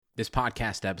This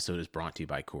podcast episode is brought to you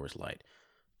by Coors Light.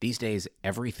 These days,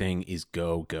 everything is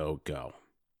go, go, go.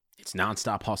 It's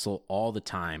nonstop hustle all the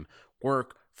time.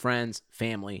 Work, friends,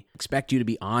 family expect you to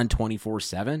be on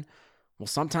 24/7. Well,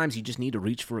 sometimes you just need to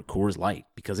reach for a Coors Light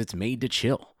because it's made to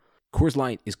chill. Coors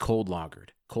Light is cold lagered,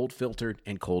 cold filtered,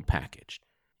 and cold packaged.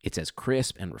 It's as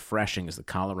crisp and refreshing as the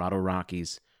Colorado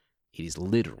Rockies. It is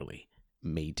literally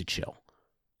made to chill.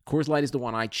 Coors Light is the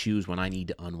one I choose when I need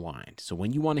to unwind. So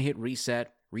when you want to hit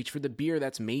reset, reach for the beer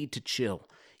that's made to chill.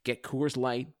 Get Coors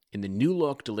Light in the new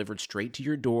look delivered straight to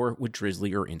your door with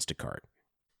Drizzly or Instacart.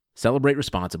 Celebrate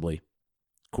responsibly.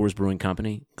 Coors Brewing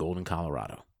Company, Golden,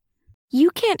 Colorado. You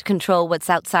can't control what's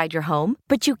outside your home,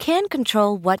 but you can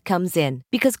control what comes in.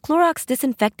 Because Clorox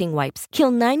disinfecting wipes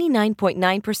kill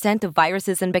 99.9% of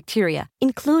viruses and bacteria,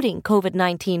 including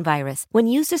COVID-19 virus, when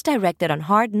used as directed on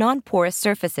hard, non-porous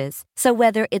surfaces. So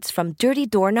whether it's from dirty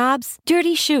doorknobs,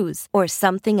 dirty shoes, or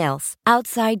something else,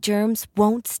 outside germs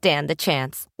won't stand a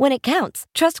chance. When it counts,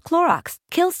 trust Clorox.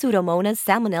 Kill Pseudomonas,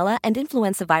 Salmonella, and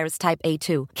influenza virus type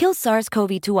A2. Kill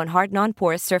SARS-CoV-2 on hard,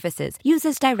 non-porous surfaces. Use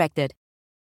as directed.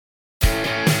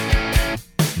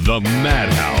 The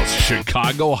Madhouse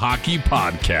Chicago Hockey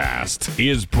Podcast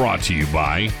is brought to you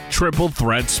by Triple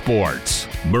Threat Sports,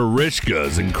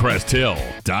 Marishka's in Crest Hill,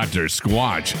 Dr.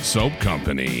 Squatch Soap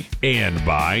Company, and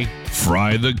by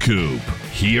Fry the Coop.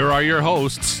 Here are your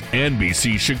hosts,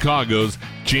 NBC Chicago's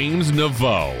James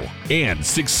Naveau and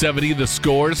 670 The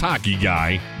Scores hockey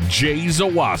guy, Jay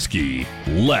Zawaski.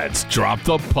 Let's drop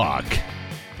the puck.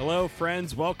 Hello,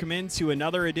 friends. Welcome into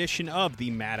another edition of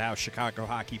the Madhouse Chicago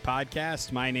Hockey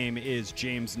Podcast. My name is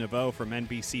James Naveau from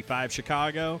NBC5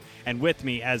 Chicago, and with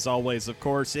me, as always, of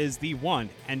course, is the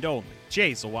one and only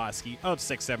Jay Zawaski of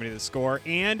 670 The Score,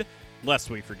 and,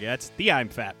 lest we forget, the I'm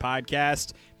Fat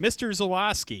Podcast, Mr.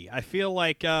 Zawaski. I feel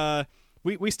like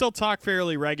we still talk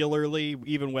fairly regularly,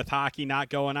 even with hockey not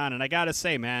going on, and I gotta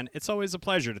say, man, it's always a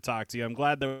pleasure to talk to you. I'm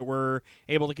glad that we're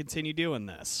able to continue doing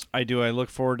this. I do. I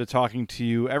look forward to talking to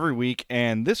you every week,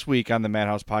 and this week on the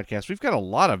Madhouse Podcast, we've got a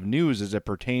lot of news as it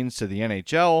pertains to the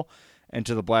NHL and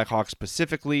to the Blackhawks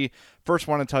specifically. First,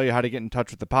 want to tell you how to get in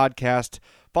touch with the podcast.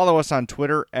 Follow us on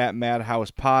Twitter at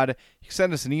MadhousePod. You can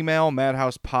send us an email,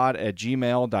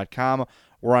 madhousepod@gmail.com.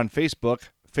 We're on Facebook,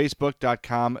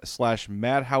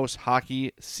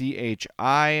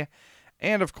 facebook.com/madhousehockeychi.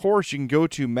 And of course, you can go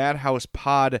to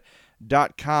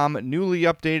madhousepod.com. Newly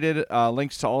updated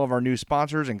links to all of our new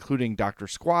sponsors, including Dr.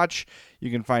 Squatch.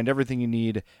 You can find everything you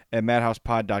need at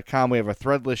madhousepod.com. We have a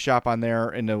threadless shop on there.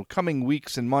 In the coming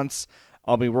weeks and months,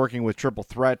 I'll be working with Triple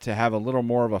Threat to have a little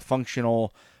more of a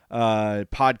functional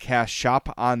podcast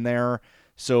shop on there.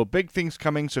 So big things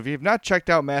coming. So if you have not checked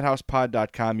out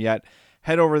madhousepod.com yet,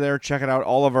 head over there, check it out.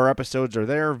 All of our episodes are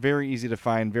there. Very easy to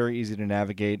find, very easy to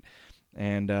navigate.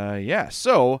 And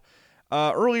so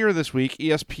earlier this week,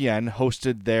 ESPN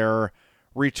hosted their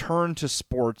Return to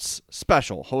Sports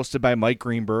special, hosted by Mike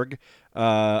Greenberg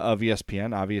of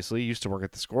ESPN, obviously. He used to work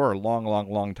at The Score a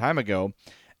long time ago.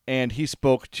 And he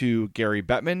spoke to Gary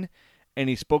Bettman, and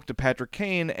he spoke to Patrick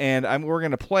Kane, and we're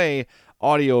going to play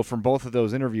audio from both of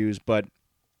those interviews. But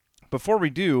before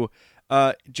we do,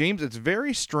 James, it's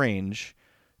very strange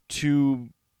to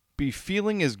be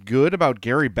feeling as good about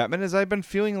Gary Bettman as I've been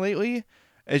feeling lately,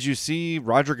 as you see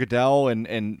Roger Goodell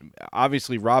and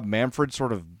obviously Rob Manfred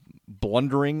sort of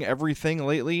blundering everything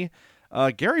lately.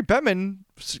 Gary Bettman,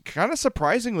 kind of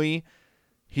surprisingly,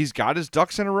 he's got his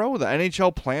ducks in a row. The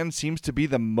NHL plan seems to be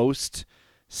the most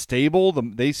stable.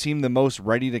 They seem the most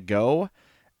ready to go.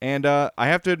 And I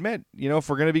have to admit, if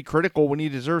we're going to be critical when he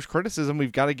deserves criticism,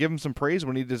 we've got to give him some praise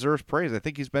when he deserves praise. I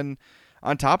think he's been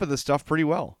on top of this stuff pretty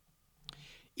well.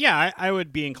 Yeah, I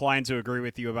would be inclined to agree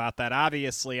with you about that.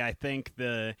 Obviously, I think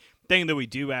the thing that we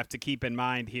do have to keep in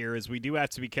mind here is we do have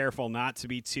to be careful not to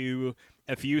be too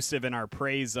effusive in our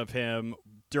praise of him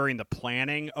during the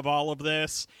planning of all of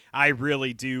this. I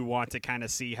really do want to kind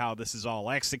of see how this is all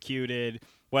executed,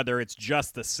 whether it's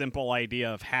just the simple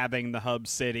idea of having the hub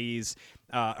cities,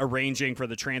 arranging for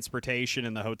the transportation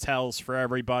and the hotels for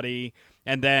everybody,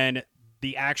 and then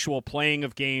the actual playing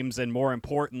of games, and more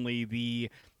importantly, the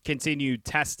continued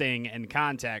testing and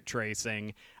contact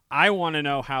tracing. I want to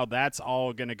know how that's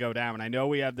all going to go down. I know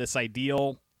we have this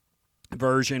ideal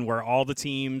version where all the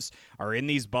teams are in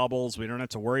these bubbles. We don't have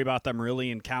to worry about them really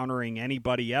encountering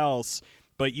anybody else.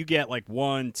 But you get like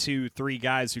 1, 2, 3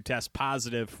 guys who test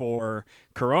positive for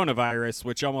coronavirus,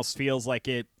 which almost feels like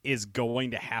it is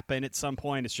going to happen at some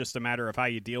point. It's just a matter of how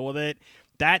you deal with it.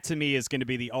 That, to me, is going to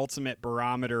be the ultimate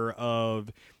barometer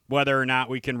of whether or not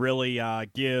we can really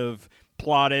give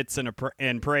plaudits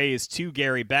and praise to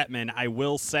Gary Bettman. I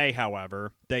will say,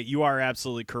 however, that you are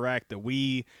absolutely correct that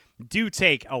we do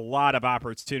take a lot of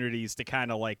opportunities to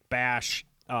kind of like bash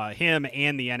him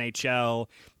and the NHL,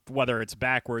 whether it's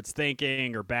backwards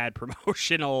thinking or bad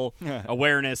promotional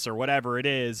awareness or whatever it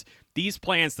is. These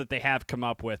plans that they have come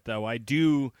up with, though, I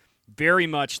do very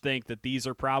much think that these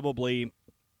are probably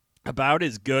about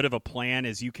as good of a plan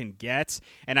as you can get.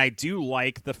 And I do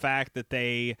like the fact that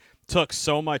they took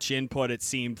so much input, it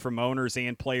seemed, from owners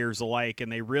and players alike,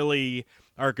 and they really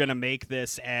are going to make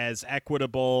this as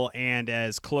equitable and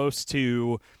as close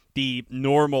to the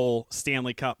normal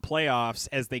Stanley Cup playoffs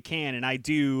as they can. And I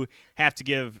do have to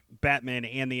give Bettman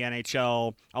and the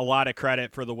NHL a lot of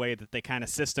credit for the way that they kind of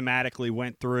systematically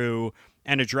went through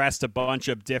and addressed a bunch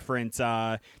of different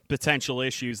potential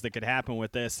issues that could happen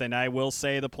with this. And I will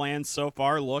say the plans so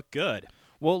far look good.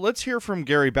 Well, let's hear from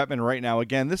Gary Bettman right now.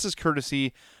 Again, this is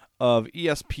courtesy of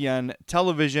ESPN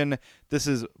Television. This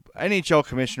is NHL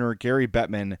Commissioner Gary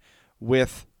Bettman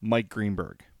with Mike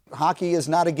Greenberg. Hockey is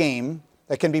not a game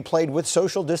that can be played with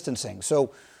social distancing.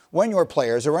 So when your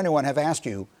players or anyone have asked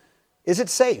you, is it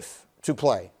safe to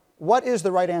play? What is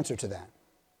the right answer to that?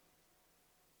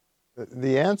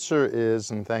 The answer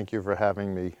is, and thank you for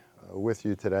having me with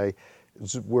you today,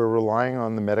 is we're relying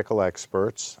on the medical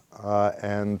experts,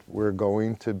 and we're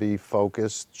going to be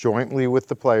focused jointly with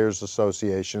the Players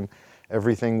Association.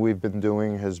 Everything we've been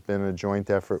doing has been a joint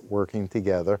effort working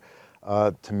together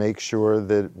to make sure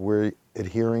that we're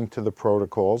adhering to the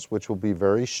protocols, which will be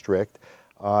very strict,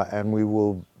 and we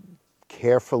will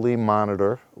carefully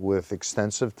monitor with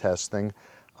extensive testing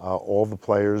all the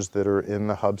players that are in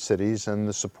the hub cities and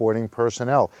the supporting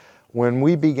personnel. When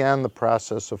we began the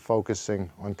process of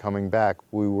focusing on coming back,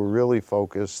 we were really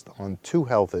focused on two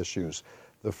health issues.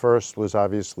 The first was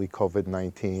obviously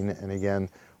COVID-19, and again,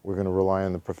 we're going to rely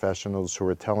on the professionals who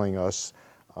are telling us,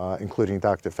 including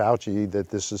Dr. Fauci, that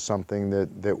this is something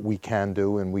that we can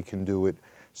do and we can do it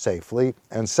safely.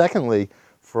 And secondly,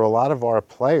 for a lot of our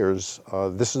players,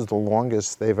 this is the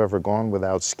longest they've ever gone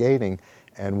without skating.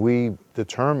 And we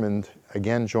determined,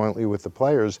 again, jointly with the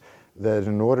players, that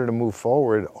in order to move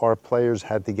forward, our players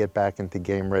had to get back into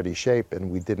game-ready shape,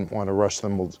 and we didn't want to rush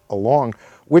them along,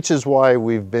 which is why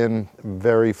we've been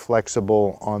very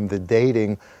flexible on the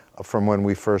dating from when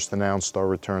we first announced our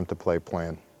return-to-play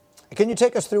plan. Can you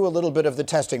take us through a little bit of the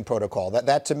testing protocol?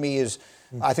 That to me is,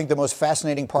 I think, the most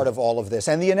fascinating part of all of this,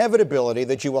 and the inevitability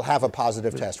that you will have a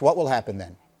positive test. What will happen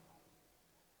then?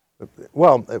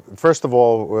 Well, first of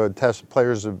all,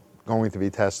 players are going to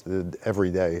be tested every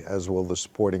day, as will the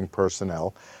supporting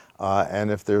personnel.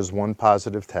 And if there's one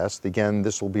positive test, again,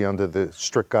 this will be under the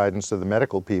strict guidance of the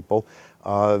medical people,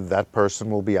 that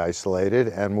person will be isolated,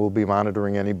 and we'll be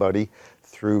monitoring anybody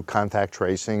through contact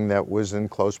tracing that was in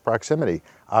close proximity.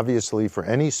 Obviously, for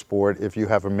any sport, if you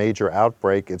have a major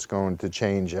outbreak, it's going to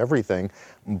change everything,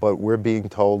 but we're being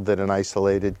told that an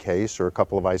isolated case or a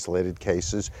couple of isolated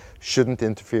cases shouldn't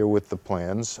interfere with the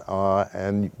plans,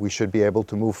 and we should be able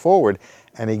to move forward.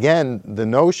 And again, the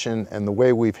notion and the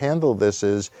way we've handled this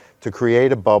is to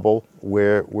create a bubble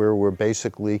where we're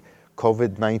basically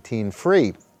COVID-19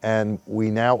 free. And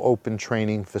we now open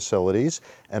training facilities,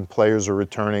 and players are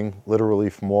returning literally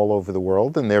from all over the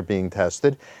world, and they're being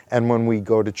tested. And when we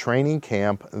go to training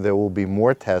camp, there will be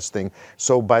more testing.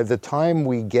 So by the time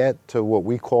we get to what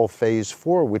we call phase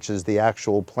 4, which is the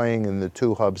actual playing in the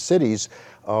two hub cities,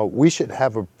 we should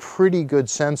have a pretty good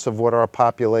sense of what our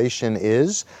population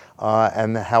is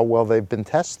and how well they've been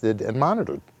tested and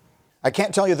monitored. I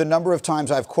can't tell you the number of times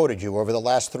I've quoted you over the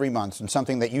last 3 months, and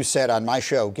something that you said on my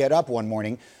show, Get Up, one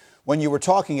morning, when you were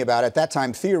talking about, at that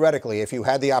time, theoretically, if you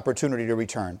had the opportunity to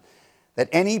return, that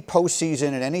any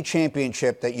postseason and any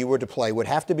championship that you were to play would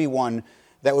have to be one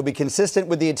that would be consistent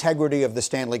with the integrity of the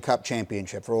Stanley Cup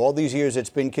championship. For all these years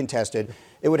it's been contested,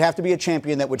 it would have to be a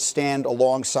champion that would stand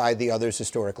alongside the others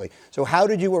historically. So how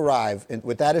did you arrive,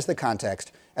 with that as the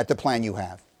context, at the plan you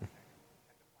have?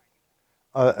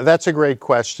 That's a great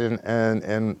question,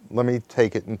 and let me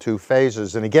take it in two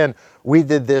phases. And again, we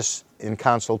did this in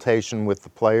consultation with the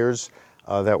players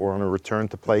that were on a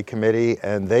return-to-play committee,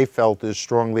 and they felt as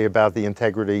strongly about the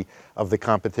integrity of the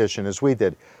competition as we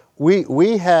did.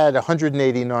 We had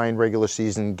 189 regular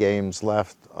season games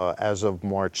left as of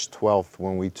March 12th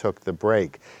when we took the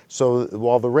break. So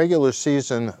while the regular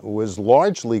season was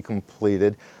largely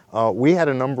completed, we had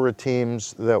a number of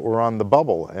teams that were on the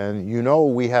bubble, and you know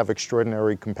we have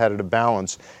extraordinary competitive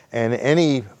balance, and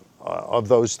any of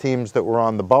those teams that were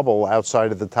on the bubble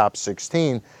outside of the top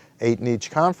 16, 8 in each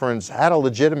conference, had a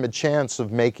legitimate chance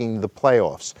of making the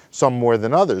playoffs, some more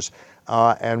than others.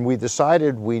 And we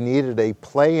decided we needed a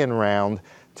play-in round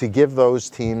to give those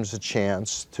teams a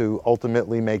chance to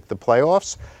ultimately make the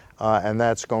playoffs. And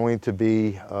that's going to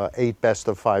be 8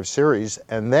 best-of-5 series.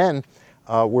 And then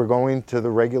we're going to the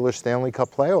regular Stanley Cup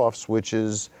playoffs, which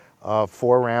is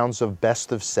 4 rounds of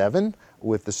best-of-7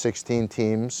 with the 16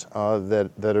 teams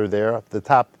that are there. The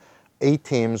top 8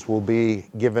 teams will be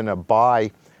given a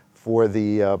bye for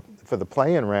the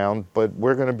play-in round, but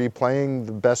we're going to be playing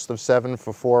the best-of-7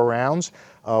 for 4 rounds,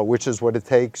 which is what it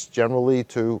takes generally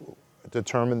to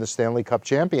determine the Stanley Cup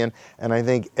champion. And I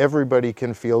think everybody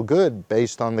can feel good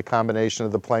based on the combination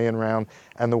of the play-in round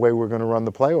and the way we're going to run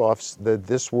the playoffs, that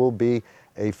this will be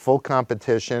a full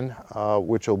competition,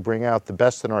 which will bring out the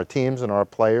best in our teams and our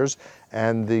players,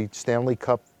 and the Stanley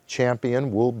Cup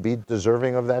champion will be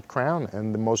deserving of that crown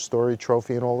and the most storied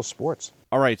trophy in all of sports.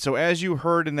 All right, so as you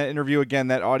heard in that interview, again,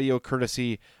 that audio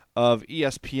courtesy of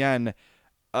ESPN,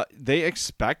 they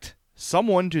expect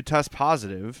someone to test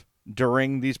positive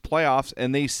during these playoffs,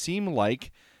 and they seem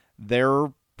like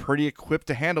they're pretty equipped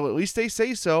to handle it. At least they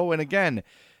say so. And again,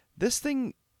 this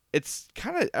thing, it's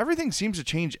kind of, everything seems to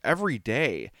change every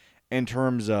day in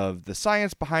terms of the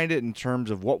science behind it, in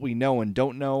terms of what we know and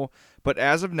don't know. But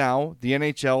as of now, the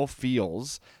NHL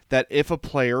feels that if a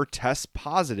player tests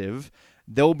positive,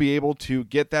 they'll be able to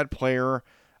get that player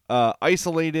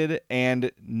isolated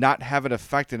and not have it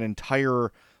affect an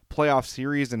entire playoff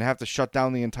series and have to shut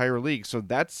down the entire league. So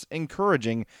that's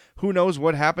encouraging. Who knows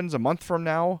what happens a month from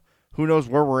now? Who knows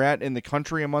where we're at in the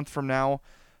country a month from now?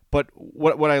 But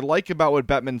what I like about what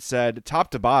Bettman said,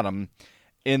 top to bottom,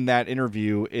 in that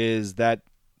interview is that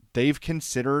they've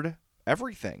considered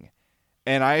everything.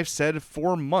 And I've said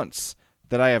for months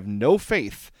that I have no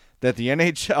faith that the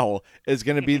NHL is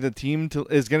going to be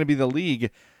the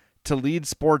league to lead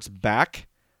sports back.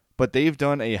 But they've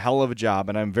done a hell of a job,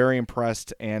 and I'm very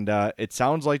impressed. And it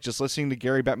sounds like, just listening to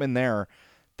Gary Bettman there,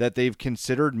 that they've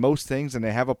considered most things and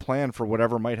they have a plan for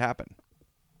whatever might happen.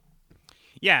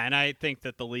 Yeah, and I think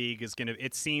that the league is going to –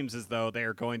 it seems as though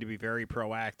they're going to be very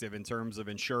proactive in terms of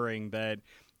ensuring that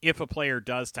if a player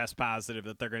does test positive,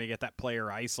 that they're going to get that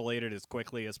player isolated as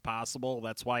quickly as possible.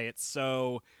 That's why it's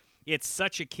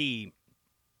such a key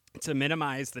to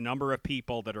minimize the number of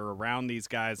people that are around these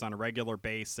guys on a regular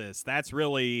basis. That's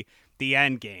really the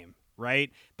end game, right?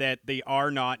 That the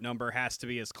R0 number has to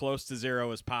be as close to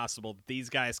 0 as possible. These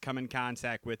guys come in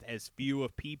contact with as few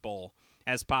of people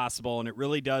as possible, and it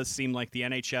really does seem like the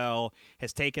NHL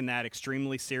has taken that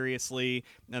extremely seriously,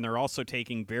 and they're also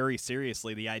taking very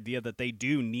seriously the idea that they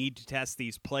do need to test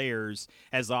these players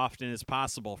as often as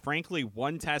possible. Frankly,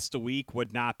 1 test a week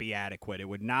would not be adequate. It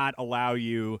would not allow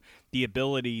you the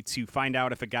ability to find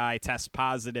out if a guy tests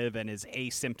positive and is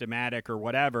asymptomatic or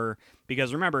whatever,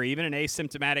 because remember, even an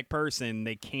asymptomatic person,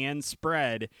 they can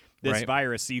spread this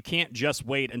virus. So you can't just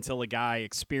wait until a guy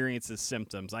experiences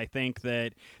symptoms. I think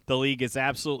that the league is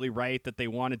absolutely right that they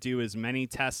want to do as many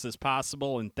tests as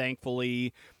possible, and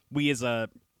thankfully we as a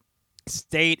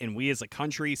state and we as a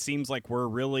country seems like we're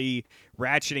really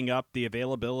ratcheting up the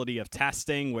availability of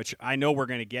testing, which I know we're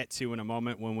going to get to in a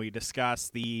moment when we discuss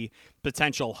the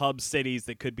potential hub cities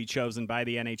that could be chosen by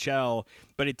the NHL.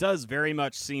 But it does very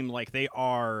much seem like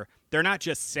they're not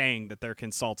just saying that they're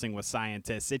consulting with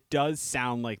scientists. It does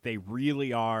sound like they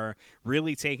really are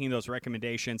really taking those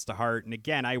recommendations to heart. And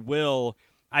again, I will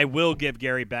give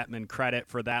Gary Bettman credit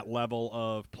for that level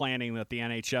of planning that the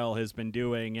NHL has been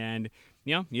doing. And,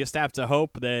 you just have to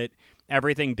hope that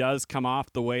everything does come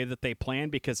off the way that they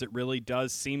planned, because it really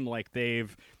does seem like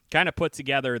they've kind of put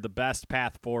together the best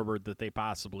path forward that they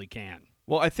possibly can.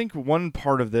 Well, I think one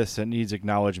part of this that needs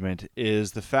acknowledgement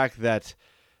is the fact that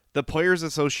the Players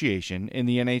Association in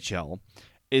the NHL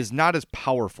is not as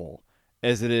powerful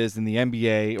as it is in the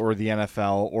NBA or the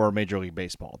NFL or Major League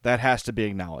Baseball. That has to be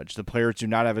acknowledged. The players do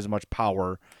not have as much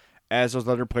power as those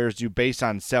other players do, based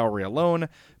on salary alone,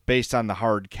 based on the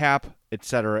hard cap,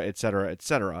 etc., etc.,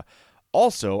 etc.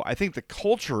 Also, I think the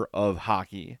culture of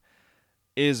hockey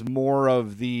is more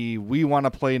of the we want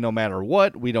to play no matter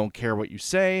what. We don't care what you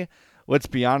say. Let's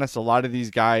be honest, a lot of these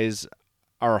guys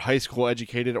are high school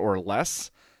educated or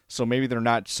less, so maybe they're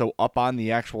not so up on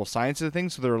the actual science of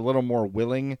things, so they're a little more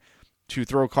willing to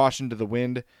throw caution to the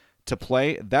wind to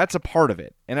play. That's a part of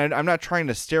it. And I'm not trying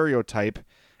to stereotype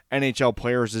NHL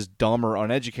players as dumb or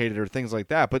uneducated or things like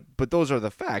that, but those are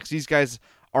the facts. These guys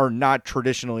are not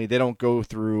traditionally, they don't go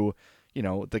through,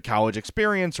 the college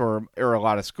experience or a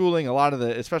lot of schooling. A lot of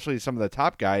especially some of the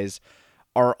top guys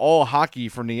are all hockey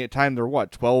from the time they're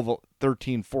 12,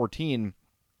 13, 14.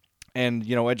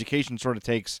 And, education sort of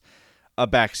takes a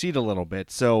backseat a little bit.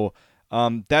 So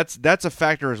that's a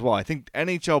factor as well. I think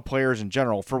NHL players in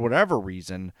general, for whatever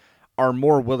reason, are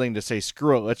more willing to say,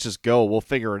 screw it, let's just go, we'll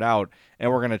figure it out,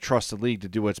 and we're going to trust the league to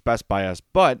do what's best by us.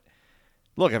 But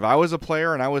look, if I was a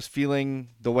player and I was feeling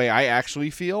the way I actually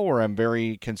feel, where I'm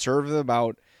very conservative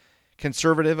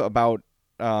about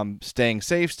staying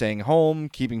safe, staying home,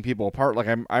 keeping people apart, like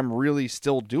I'm really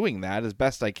still doing that as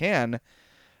best I can,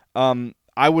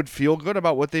 I would feel good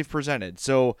about what they've presented.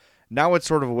 So now it's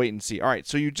sort of a wait and see. All right,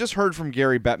 so you just heard from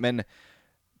Gary Bettman.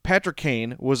 Patrick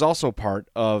Kane was also part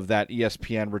of that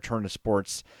ESPN Return to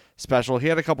Sports special. He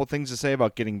had a couple things to say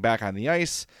about getting back on the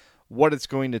ice, what it's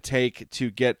going to take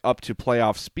to get up to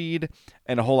playoff speed,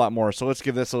 and a whole lot more. So let's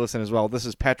give this a listen as well. This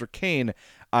is Patrick Kane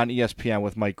on ESPN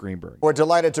with Mike Greenberg. We're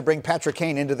delighted to bring Patrick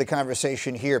Kane into the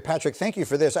conversation here. Patrick, thank you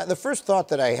for this. The first thought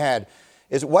that I had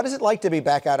is, what is it like to be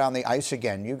back out on the ice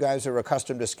again? You guys are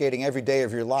accustomed to skating every day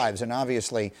of your lives, and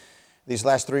obviously these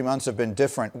last 3 months have been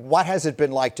different. What has it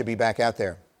been like to be back out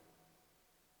there?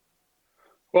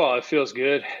 Well, it feels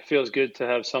good. It feels good to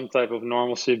have some type of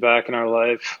normalcy back in our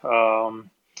life.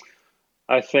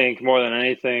 I think more than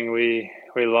anything, we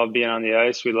love being on the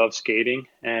ice. We love skating,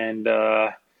 and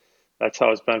that's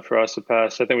how it's been for us the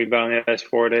past. I think we've been on the ice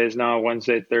 4 days now,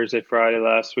 Wednesday, Thursday, Friday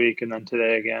last week, and then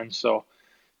today again. So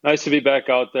nice to be back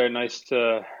out there. Nice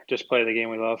to just play the game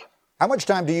we love. How much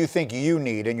time do you think you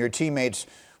need and your teammates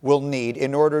will need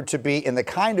in order to be in the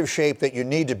kind of shape that you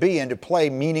need to be in to play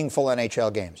meaningful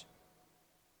NHL games?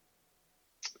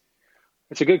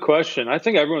 It's a good question. I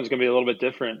think everyone's going to be a little bit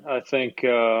different. I think,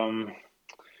 for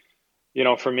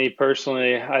me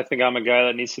personally, I think I'm a guy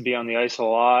that needs to be on the ice a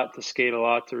lot, to skate a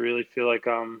lot, to really feel like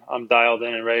I'm dialed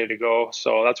in and ready to go.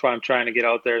 So that's why I'm trying to get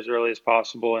out there as early as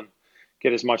possible and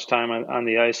get as much time on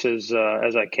the ice as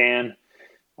I can.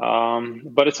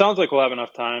 But it sounds like we'll have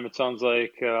enough time. It sounds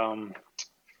like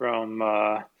from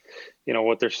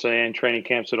what they're saying, training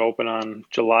camps would open on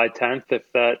July 10th if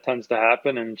that tends to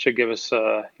happen, and should give us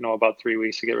about 3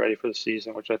 weeks to get ready for the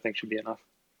season, which I think should be enough.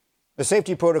 The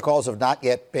safety protocols have not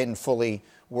yet been fully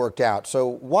worked out. So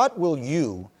what will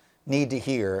you need to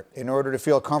hear in order to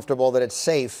feel comfortable that it's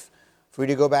safe for you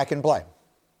to go back and play?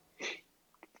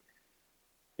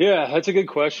 Yeah, that's a good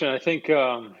question. I think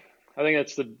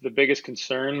that's the biggest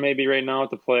concern maybe right now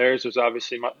with the players. There's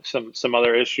obviously some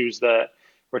other issues that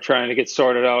we're trying to get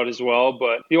sorted out as well,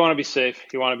 but you want to be safe.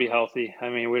 You want to be healthy. I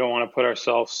mean, we don't want to put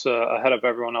ourselves ahead of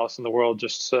everyone else in the world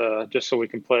just so we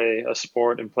can play a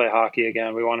sport and play hockey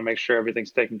again. We want to make sure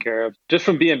everything's taken care of. Just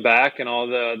from being back and all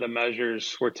the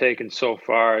measures we're taking so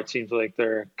far, it seems like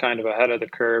they're kind of ahead of the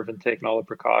curve and taking all the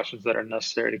precautions that are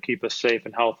necessary to keep us safe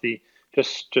and healthy.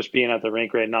 Just being at the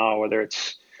rink right now, whether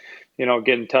it's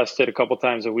getting tested a couple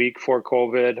times a week for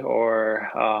COVID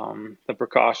or the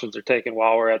precautions are taken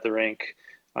while we're at the rink.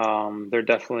 They're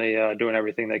definitely doing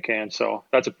everything they can, so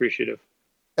that's appreciative.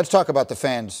 Let's talk about the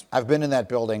fans. I've been in that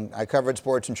building. I covered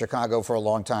sports in Chicago for a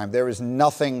long time. There is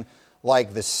nothing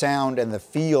like the sound and the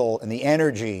feel and the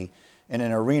energy in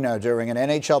an arena during an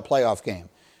NHL playoff game.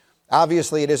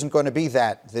 Obviously, it isn't going to be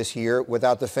that this year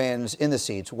without the fans in the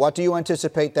seats. What do you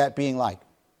anticipate that being like?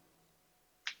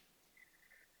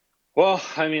 Well,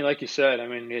 I mean, like you said,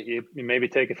 you maybe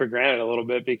take it for granted a little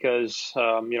bit because,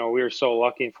 we were so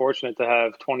lucky and fortunate to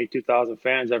have 22,000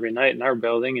 fans every night in our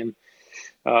building. And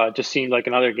it just seemed like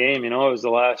another game. It was the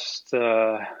last,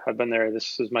 I've been there,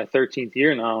 this is my 13th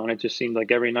year now, and it just seemed like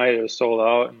every night it was sold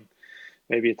out. And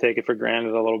maybe you take it for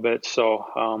granted a little bit. So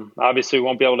obviously we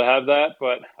won't be able to have that,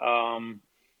 but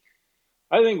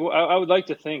I think I would like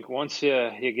to think once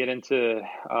you get into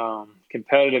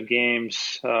competitive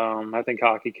games, I think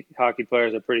hockey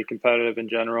players are pretty competitive in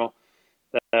general,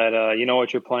 that you know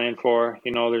what you're playing for.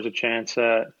 There's a chance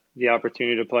at the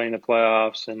opportunity to play in the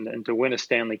playoffs and to win a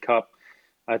Stanley Cup.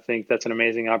 I think that's an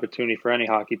amazing opportunity for any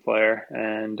hockey player.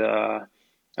 And I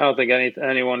don't think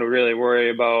anyone would really worry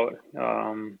about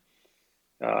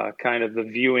kind of the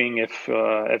viewing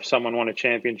if someone won a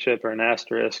championship or an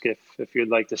asterisk, if you'd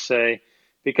like to say,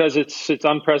 because it's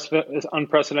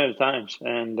unprecedented times.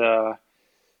 And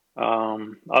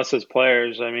us as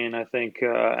players, I think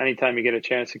anytime you get a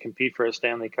chance to compete for a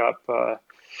Stanley Cup,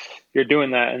 you're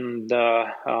doing that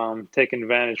and taking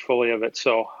advantage fully of it.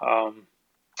 So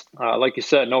like you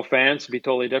said, no fans would be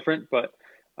totally different, but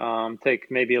take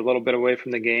maybe a little bit away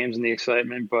from the games and the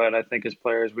excitement. But I think as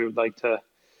players, we would like to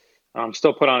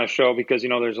still put on a show because,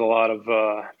 there's a lot of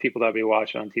people that be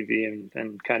watching on TV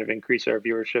and kind of increase our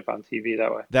viewership on TV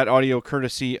that way. That audio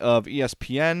courtesy of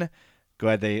ESPN.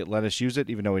 Glad they let us use it,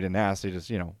 even though we didn't ask. They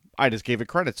just, I just gave it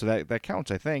credit, so that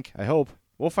counts, I think. I hope.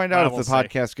 We'll find out if the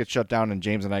podcast gets shut down and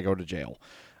James and I go to jail.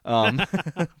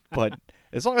 But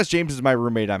As long as James is my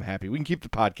roommate, I'm happy. We can keep the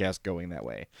podcast going that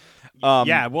way.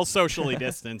 Yeah, we'll socially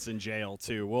distance in jail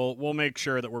too. We'll make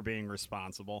sure that we're being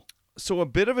responsible. So a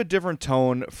bit of a different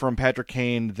tone from Patrick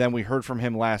Kane than we heard from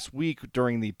him last week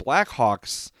during the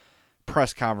Blackhawks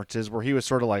press conferences, where he was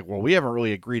sort of like, well, we haven't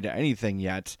really agreed to anything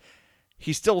yet.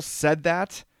 He still said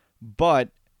that, but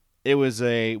it was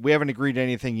we haven't agreed to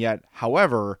anything yet.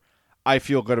 However, I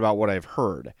feel good about what I've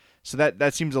heard. So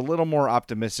that seems a little more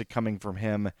optimistic coming from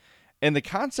him. And the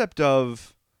concept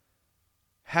of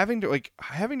having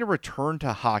to return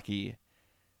to hockey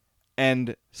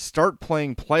and start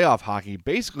playing playoff hockey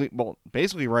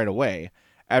basically right away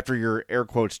after your air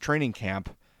quotes training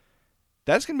camp,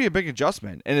 that's going to be a big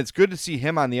adjustment. And it's good to see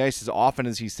him on the ice as often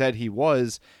as he said he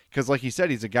was, because like he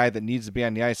said, he's a guy that needs to be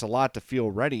on the ice a lot to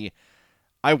feel ready.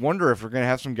 I wonder if we're going to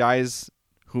have some guys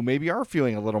who maybe are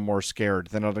feeling a little more scared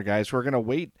than other guys who are going to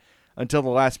wait until the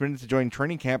last minute to join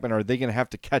training camp, and are they going to have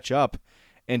to catch up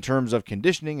in terms of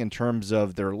conditioning, in terms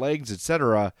of their legs,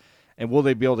 etc., and will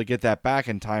they be able to get that back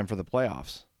in time for the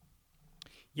playoffs?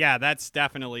 Yeah, that's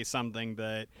definitely something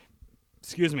that,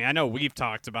 I know we've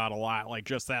talked about a lot, like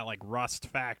just that like rust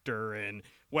factor and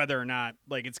whether or not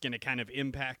like it's going to kind of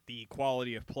impact the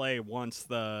quality of play once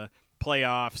the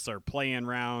playoffs or play-in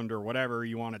round or whatever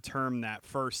you want to term that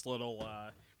first little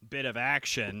bit of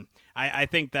action. I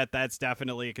think that's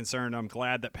definitely a concern. I'm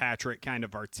glad that Patrick kind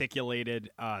of articulated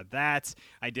that.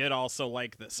 I did also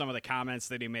like some of the comments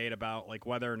that he made about like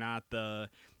whether or not the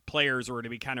players were to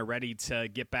be kind of ready to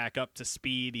get back up to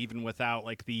speed even without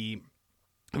like the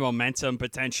momentum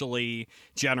potentially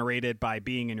generated by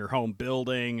being in your home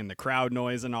building and the crowd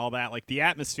noise and all that. Like the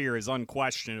atmosphere is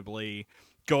unquestionably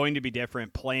going to be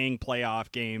different playing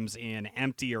playoff games in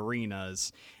empty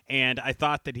arenas. And I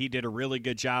thought that he did a really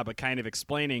good job of kind of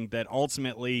explaining that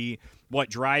ultimately what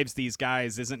drives these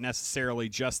guys isn't necessarily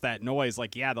just that noise.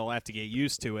 Like, yeah, they'll have to get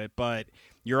used to it, but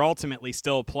you're ultimately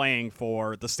still playing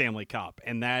for the Stanley Cup.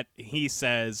 And that, he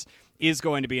says, is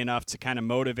going to be enough to kind of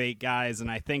motivate guys. And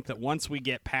I think that once we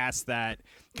get past that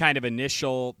kind of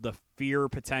the fear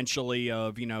potentially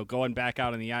of, going back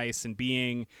out on the ice and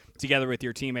being together with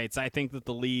your teammates, I think that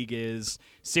the league is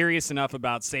serious enough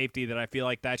about safety that I feel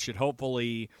like that should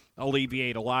hopefully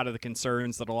alleviate a lot of the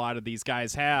concerns that a lot of these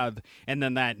guys have. And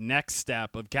then that next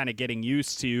step of kind of getting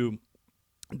used to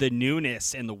the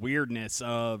newness and the weirdness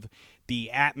of the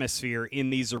atmosphere in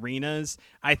these arenas,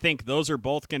 I think those are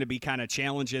both going to be kind of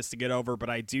challenges to get over. But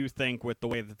I do think with the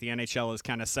way that the NHL has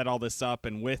kind of set all this up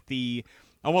and with the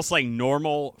almost like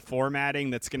normal formatting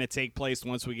that's going to take place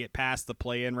once we get past the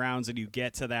play-in rounds and you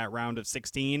get to that round of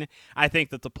 16, I think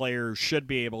that the players should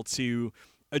be able to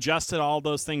adjust to all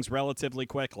those things relatively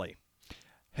quickly.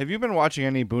 Have you been watching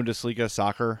any Bundesliga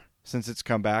soccer since it's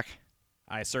come back?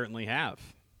 I certainly have.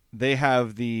 They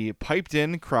have the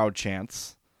piped-in crowd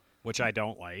chants, which I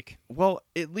don't like. Well,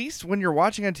 at least when you're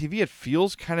watching on TV, it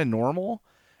feels kind of normal.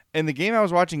 And the game I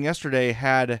was watching yesterday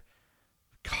had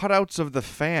cutouts of the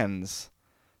fans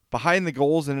behind the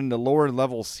goals and in the lower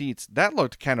level seats. That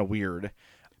looked kind of weird.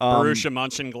 Borussia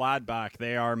Mönchengladbach,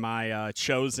 they are my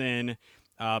chosen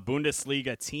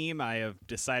Bundesliga team. I have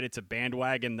decided to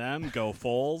bandwagon them, go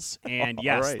Foles. And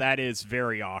yes, right. That is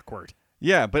very awkward.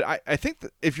 Yeah, but I think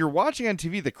that if you're watching on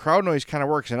TV, the crowd noise kind of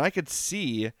works. And I could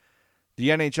see the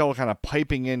NHL kind of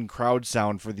piping in crowd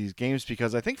sound for these games,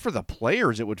 because I think for the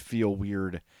players it would feel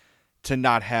weird to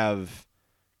not have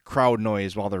crowd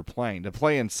noise while they're playing. To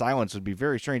play in silence would be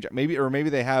very strange. Maybe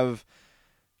they have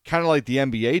kind of like the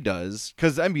NBA does,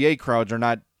 because NBA crowds are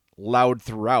not loud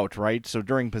throughout, right? So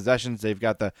during possessions they've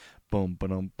got the boom,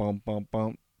 boom, boom, boom,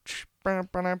 boom,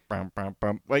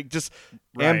 like just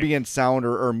right. Ambient sound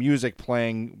or music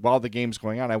playing while the game's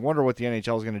going on. I wonder what the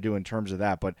NHL is going to do in terms of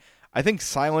that, but I think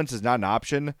silence is not an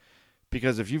option,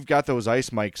 because if you've got those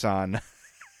ice mics on,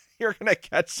 you're going to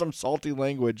catch some salty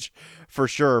language for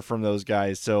sure from those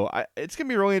guys. So it's going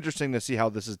to be really interesting to see how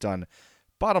this is done.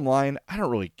 Bottom line, I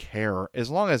don't really care. As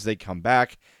long as they come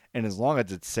back and as long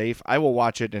as it's safe, I will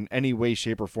watch it in any way,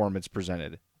 shape, or form it's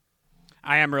presented.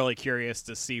 I am really curious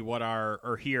to see what our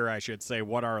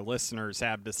listeners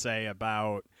have to say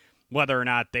about whether or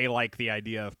not they like the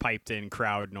idea of piped-in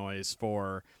crowd noise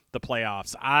for the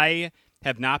playoffs. I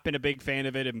have not been a big fan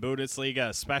of it in Bundesliga,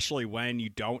 especially when you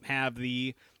don't have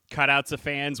the cutouts of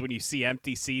fans. When you see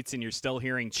empty seats and you're still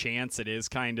hearing chants, it is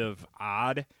kind of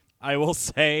odd, I will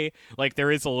say. Like,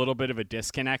 there is a little bit of a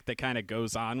disconnect that kind of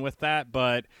goes on with that,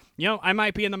 but I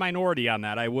might be in the minority on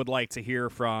that. I would like to hear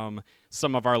from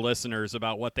some of our listeners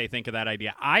about what they think of that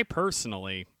idea. I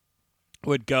personally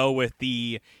would go with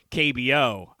the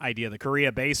KBO idea, the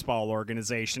Korea Baseball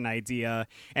Organization idea,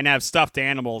 and have stuffed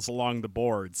animals along the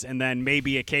boards. And then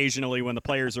maybe occasionally when the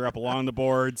players are up along the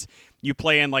boards, you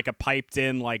play in like a piped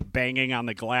in, like banging on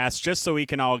the glass just so we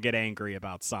can all get angry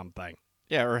about something.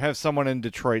 Yeah, or have someone in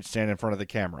Detroit stand in front of the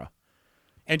camera.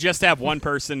 And just have one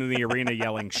person in the arena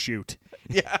yelling, shoot.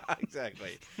 Yeah,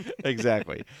 exactly.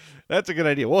 Exactly. That's a good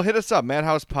idea. Well, hit us up,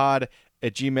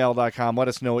 madhousepod@gmail.com. Let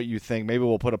us know what you think. Maybe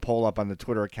we'll put a poll up on the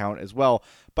Twitter account as well.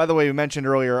 By the way, we mentioned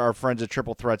earlier our friends at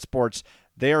Triple Threat Sports.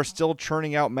 They are still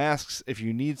churning out masks. If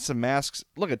you need some masks,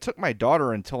 look, it took my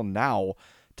daughter until now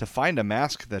to find a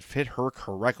mask that fit her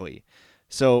correctly.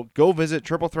 So go visit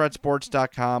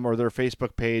triplethreatsports.com or their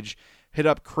Facebook page. Hit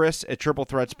up Chris at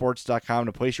triplethreatsports.com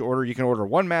to place your order. You can order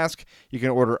one mask. You can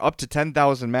order up to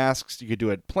 10,000 masks. You can do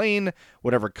it plain,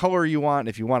 whatever color you want.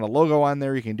 If you want a logo on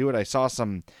there, you can do it. I saw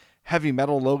some heavy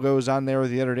metal logos on there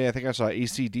the other day. I think I saw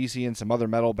AC/DC and some other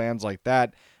metal bands like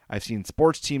that. I've seen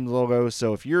sports team logos.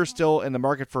 So if you're still in the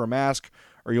market for a mask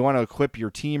or you want to equip your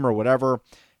team or whatever,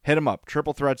 hit them up.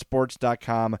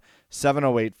 triplethreatsports.com,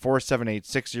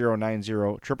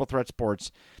 708-478-6090. Triple Threat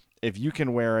Sports. If you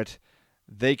can wear it,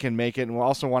 they can make it. And we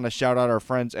also want to shout out our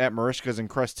friends at Marishka's in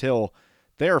Crest Hill.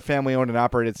 They are family owned and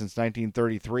operated since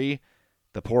 1933.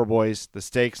 The poor boys, the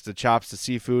steaks, the chops, the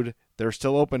seafood, they're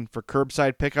still open for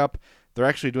curbside pickup. They're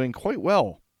actually doing quite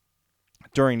well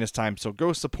during this time. So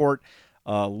go support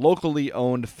a locally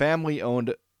owned, family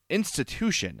owned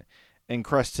institution in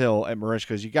Crest Hill at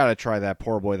Marishka's. You got to try that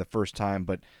poor boy the first time.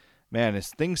 But man, as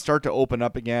things start to open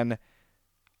up again,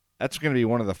 that's going to be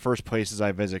one of the first places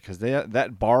I visit because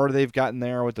that bar they've got in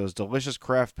there with those delicious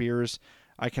craft beers,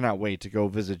 I cannot wait to go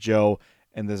visit Joe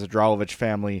and the Zadralovich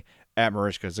family at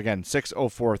Marishka's. Again,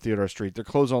 604 Theodore Street. They're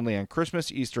closed only on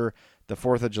Christmas, Easter, the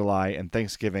 4th of July, and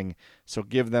Thanksgiving, so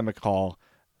give them a call.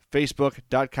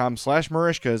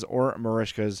 Facebook.com/Marishkas or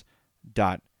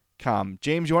Marishkas.com.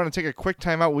 James, you want to take a quick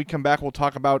time out? When we come back, we'll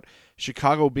talk about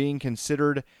Chicago being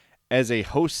considered as a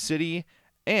host city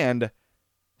and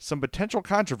some potential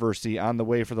controversy on the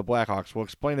way for the Blackhawks. We'll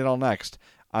explain it all next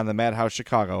on the Madhouse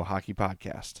Chicago Hockey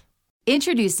Podcast.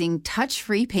 Introducing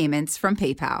touch-free payments from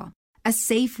PayPal, a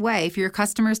safe way for your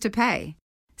customers to pay.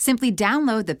 Simply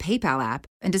download the PayPal app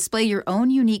and display your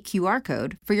own unique QR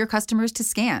code for your customers to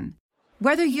scan.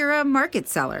 Whether you're a market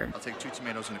seller, I'll take 2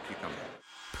 tomatoes and a cucumber,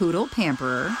 poodle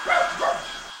pamperer,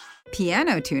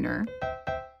 piano tuner,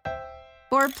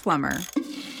 or plumber.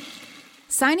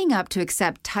 Signing up to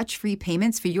accept touch-free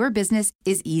payments for your business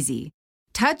is easy.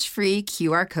 Touch-free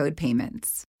QR code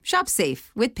payments. Shop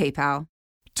safe with PayPal.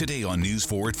 Today on News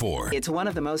 4 at 4. It's one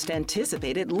of the most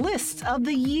anticipated lists of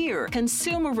the year.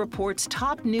 Consumer Reports'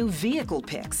 top new vehicle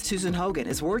picks. Susan Hogan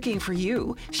is working for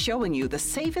you, showing you the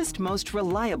safest, most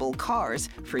reliable cars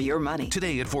for your money.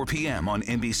 Today at 4 p.m. on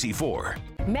NBC4.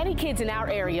 Many kids in our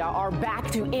area are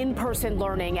back to in-person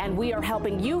learning, and we are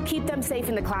helping you keep them safe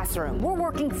in the classroom. We're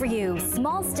working for you.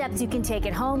 Small steps you can take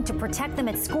at home to protect them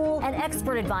at school, and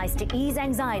expert advice to ease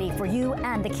anxiety for you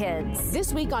and the kids.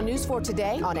 This week on News 4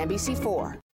 Today on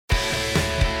NBC4.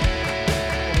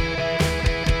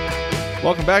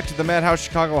 Welcome back to the Madhouse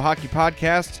Chicago Hockey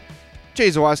Podcast. Jay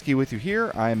Zawaski with you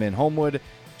here. I am in Homewood.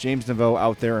 James Naveau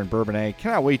out there in Bourbonnais.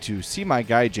 Cannot wait to see my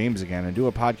guy James again and do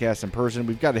a podcast in person.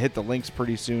 We've got to hit the links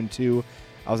pretty soon, too.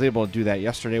 I was able to do that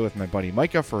yesterday with my buddy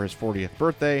Micah for his 40th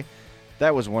birthday.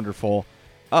 That was wonderful.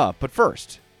 But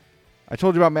first, I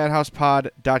told you about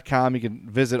madhousepod.com. You can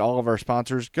visit all of our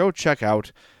sponsors. Go check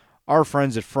out our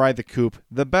friends at Fry the Coop,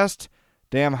 the best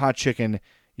damn hot chicken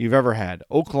you've ever had.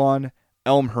 Oak Lawn,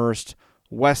 Elmhurst,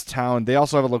 West Town. They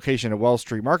also have a location at Wells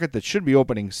Street Market that should be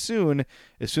opening soon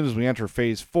as we enter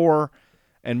Phase 4,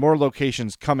 and more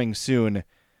locations coming soon.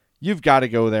 You've got to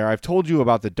go there. I've told you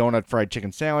about the donut fried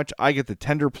chicken sandwich. I get the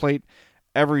tender plate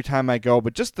every time I go,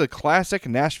 but just the classic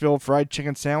Nashville fried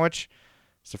chicken sandwich.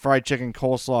 It's the fried chicken,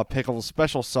 coleslaw, pickles,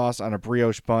 special sauce on a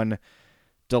brioche bun.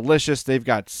 Delicious. They've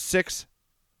got 6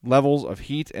 levels of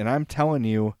heat, and I'm telling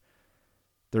you,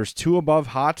 there's 2 above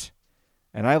hot.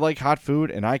 And I like hot food,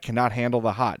 and I cannot handle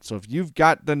the hot. So if you've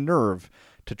got the nerve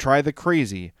to try the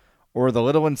crazy or the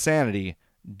little insanity,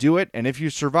 do it. And if you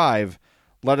survive,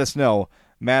 let us know.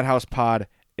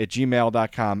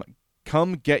 madhousepod@gmail.com.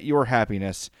 Come get your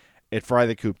happiness at Fry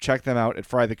the Coop. Check them out at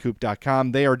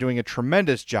frythecoop.com. They are doing a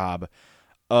tremendous job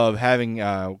of having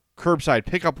curbside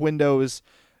pickup windows.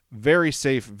 Very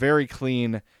safe, very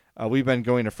clean. We've been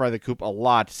going to Fry the Coop a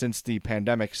lot since the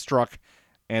pandemic struck,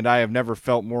 and I have never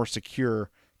felt more secure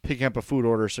picking up a food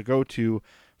order. So go to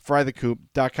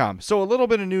frythecoop.com. So a little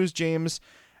bit of news, James,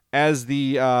 as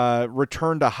the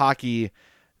return to hockey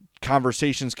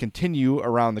conversations continue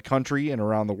around the country and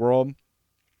around the world.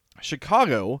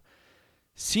 Chicago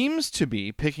seems to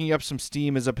be picking up some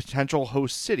steam as a potential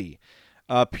host city.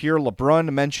 Pierre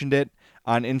LeBrun mentioned it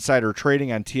on Insider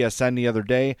Trading on TSN the other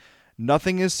day.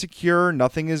 Nothing is secure.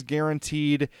 Nothing is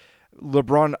guaranteed.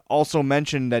 LeBrun also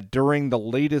mentioned that during the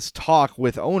latest talk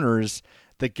with owners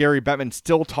that Gary Bettman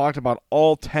still talked about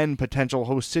all 10 potential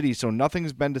host cities. So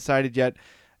nothing's been decided yet.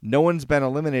 No one's been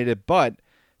eliminated, but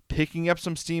picking up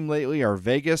some steam lately are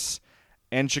Vegas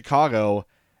and Chicago.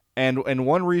 And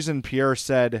one reason Pierre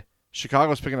said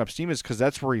Chicago's picking up steam is because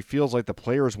that's where he feels like the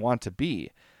players want to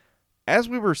be. As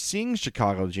we were seeing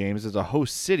Chicago, James, as a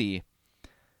host city,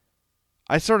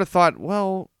 I sort of thought,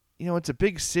 well, it's a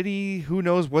big city. Who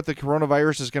knows what the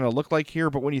coronavirus is going to look like here?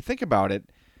 But when you think about it,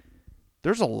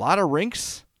 there's a lot of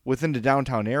rinks within the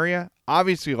downtown area.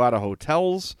 Obviously, a lot of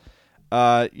hotels.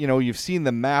 You've seen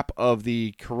the map of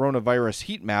the coronavirus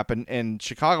heat map, and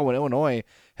Chicago and Illinois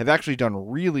have actually done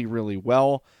really, really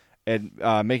well at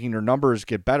making their numbers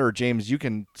get better. James, you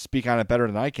can speak on it better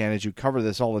than I can as you cover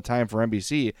this all the time for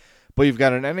NBC. But you've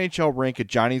got an NHL rink at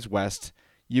Johnny's West.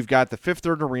 You've got the Fifth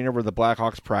Third Arena where the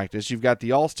Blackhawks practice. You've got the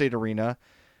Allstate Arena,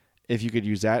 if you could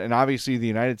use that, and obviously the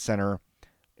United Center.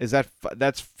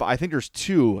 I think there's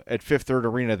 2 at Fifth Third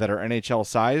Arena that are NHL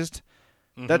sized.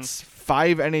 Mm-hmm. That's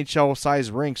 5 NHL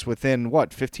sized rinks within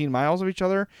 15 miles of each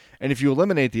other. And if you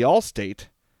eliminate the Allstate,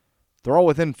 they're all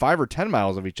within 5 or 10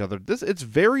 miles of each other. It's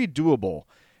very doable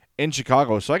in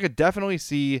Chicago. So I could definitely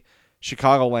see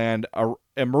Chicagoland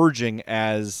emerging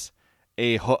as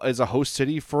a host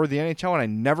city for the NHL, and I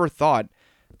never thought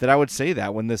that I would say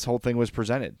that when this whole thing was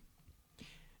presented.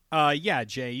 Yeah,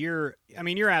 Jay, you're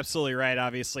absolutely right,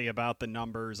 obviously, about the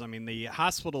numbers. I mean, the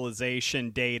hospitalization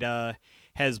data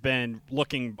has been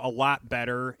looking a lot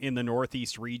better in the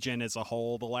Northeast region as a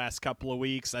whole the last couple of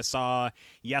weeks. I saw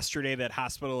yesterday that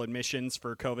hospital admissions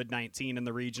for COVID-19 in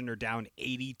the region are down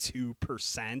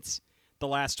 82% the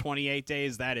last 28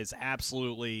 days. That is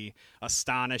absolutely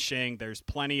astonishing. There's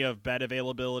plenty of bed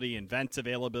availability and vent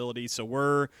availability, so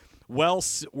we're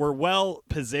well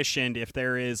positioned if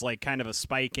there is like kind of a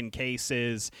spike in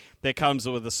cases that comes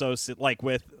with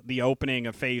with the opening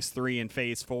of phase 3 and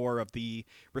phase 4 of the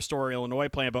Restore Illinois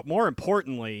plan. But more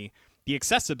importantly, the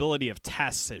accessibility of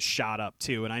tests has shot up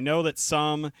too. And I know that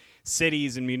some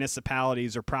cities and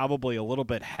municipalities are probably a little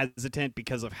bit hesitant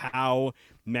because of how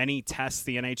many tests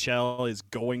the NHL is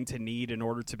going to need in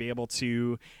order to be able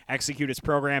to execute its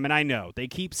program. And I know they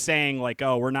keep saying like,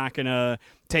 oh, we're not going to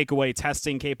take away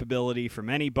testing capability from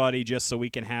anybody just so we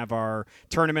can have our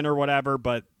tournament or whatever.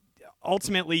 But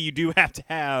ultimately, you do have to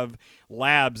have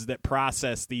labs that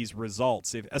process these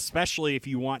results, especially if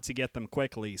you want to get them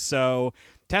quickly. So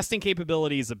testing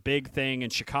capability is a big thing.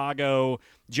 And Chicago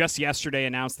just yesterday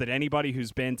announced that anybody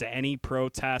who's been to any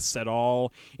protests at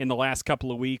all in the last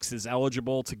couple of weeks is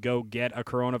eligible to go get a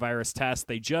coronavirus test.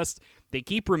 They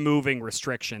keep removing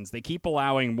restrictions. They keep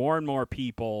allowing more and more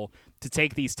people to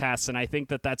take these tests. And I think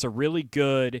that that's a really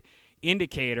good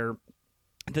indicator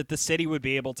that the city would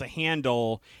be able to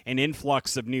handle an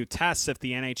influx of new tests if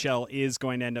the NHL is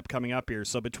going to end up coming up here.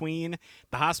 So between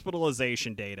the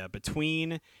hospitalization data,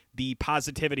 between the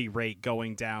positivity rate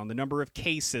going down, the number of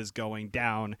cases going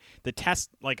down, the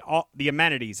test, all the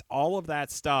amenities, all of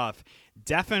that stuff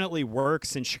definitely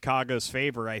works in Chicago's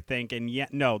favor, I think. And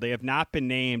yet, no, they have not been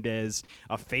named as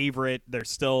a favorite. They're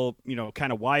still,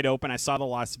 kind of wide open. I saw the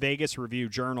Las Vegas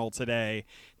Review-Journal today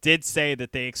did say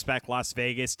that they expect Las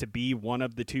Vegas to be one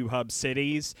of the 2 hub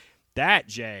cities. That,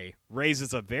 Jay,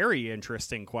 raises a very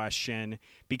interesting question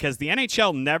because the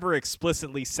NHL never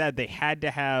explicitly said they had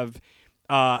to have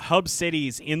hub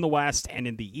cities in the West and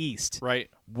in the East. Right.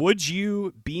 Would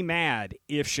you be mad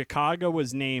if Chicago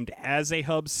was named as a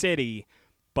hub city,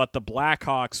 but the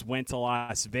Blackhawks went to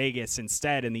Las Vegas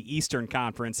instead and the Eastern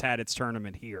Conference had its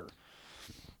tournament here?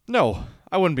 No,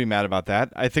 I wouldn't be mad about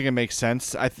that. I think it makes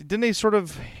sense. Didn't they sort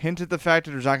of hint at the fact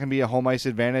that there's not going to be a home ice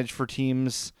advantage for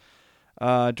teams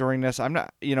during this? I'm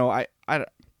not,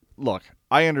 look,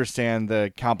 I understand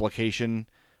the complication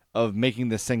of making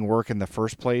this thing work in the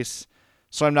first place,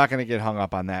 so I'm not going to get hung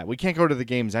up on that. We can't go to the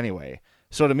games anyway.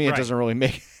 So to me, it doesn't really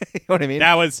make, you know what I mean?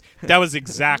 That was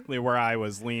exactly where I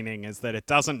was leaning, is that it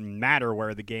doesn't matter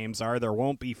where the games are. There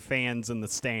won't be fans in the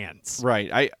stands.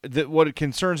 Right. What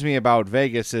concerns me about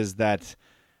Vegas is that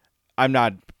I'm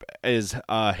not as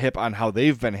hip on how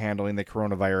they've been handling the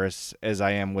coronavirus as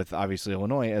I am with, obviously,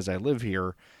 Illinois, as I live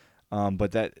here.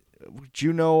 But do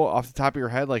you know off the top of your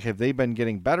head, have they been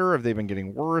getting better? Have they been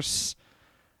getting worse?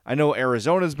 I know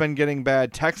Arizona's been getting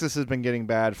bad. Texas has been getting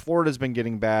bad. Florida's been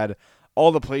getting bad.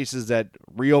 All the places that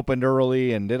reopened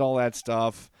early and did all that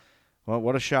stuff, Well,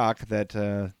 what a shock that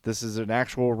this is an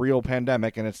actual real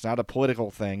pandemic and it's not a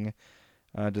political thing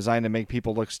designed to make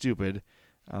people look stupid.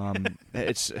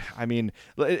 It's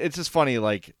just funny,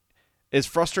 like, as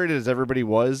frustrated as everybody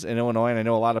was in Illinois, and I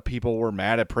know a lot of people were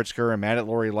mad at Pritzker and mad at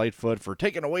Lori Lightfoot for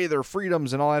taking away their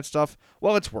freedoms and all that stuff.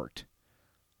 Well, it's worked.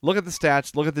 Look at the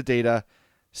stats. Look at the data.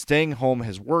 Staying home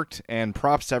has worked, and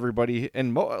props to everybody.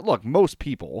 And look, most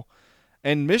people,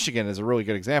 and Michigan is a really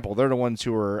good example. They're the ones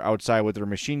who are outside with their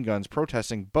machine guns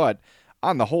protesting, but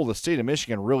on the whole, the state of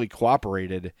Michigan really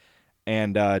cooperated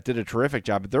and did a terrific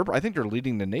job. I think they're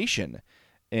leading the nation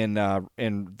in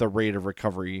the rate of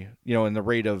recovery, in the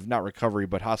rate of not recovery,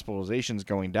 but hospitalizations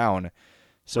going down.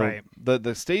 So right.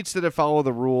 the states that have followed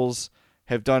the rules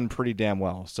have done pretty damn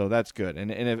well. So that's good.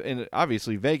 And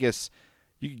obviously Vegas,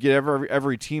 you could get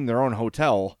every team their own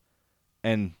hotel,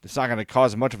 and it's not going to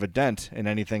cause much of a dent in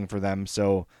anything for them.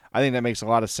 So I think that makes a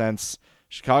lot of sense.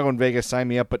 Chicago and Vegas, sign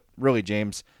me up. But really,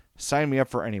 James, sign me up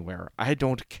for anywhere. I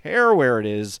don't care where it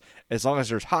is, as long as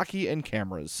there's hockey and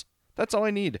cameras. That's all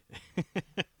I need.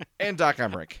 And Doc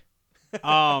Emmerich.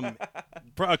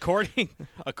 According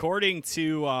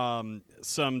to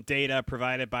some data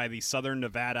provided by the Southern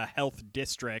Nevada Health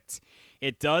District,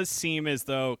 it does seem as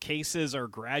though cases are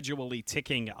gradually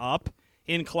ticking up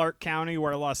in Clark County,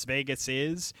 where Las Vegas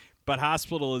is, but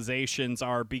hospitalizations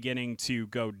are beginning to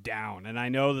go down. And I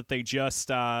know that they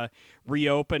just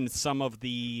reopened some of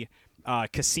the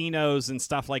casinos and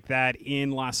stuff like that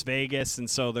in Las Vegas, and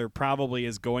so there probably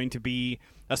is going to be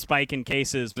a spike in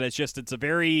cases, but it's a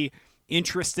very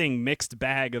interesting mixed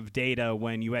bag of data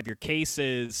when you have your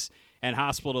cases and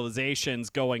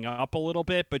hospitalizations going up a little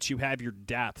bit, but you have your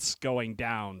deaths going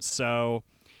down. So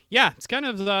yeah, it's kind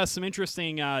of some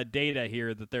interesting data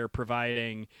here that they're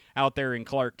providing out there in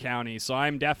Clark County. So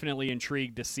I'm definitely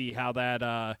intrigued to see how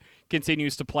that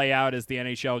continues to play out as the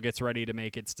NHL gets ready to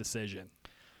make its decision.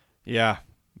 Yeah,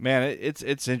 man,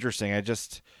 it's interesting.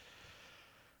 What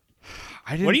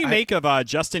do you make of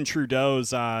Justin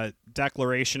Trudeau's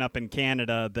declaration up in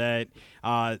Canada that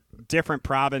different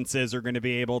provinces are going to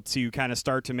be able to kind of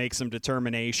start to make some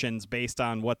determinations based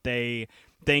on what they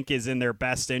think is in their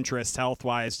best interest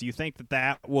health-wise? Do you think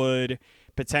that would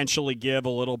potentially give a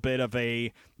little bit of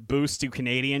a boost to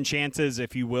Canadian chances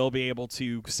if you will be able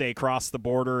to, say, cross the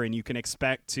border and you can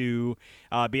expect to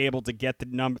be able to get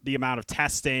the amount of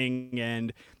testing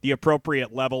and the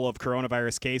appropriate level of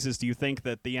coronavirus cases? Do you think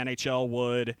that the NHL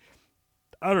would,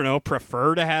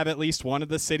 prefer to have at least one of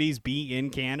the cities be in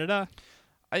Canada?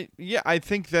 I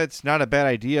think that's not a bad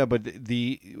idea, but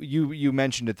you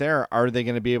mentioned it there. Are they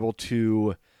going to be able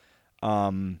to,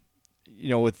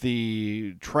 with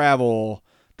the travel,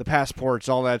 the passports,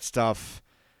 all that stuff?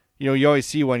 You always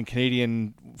see when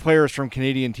Canadian players from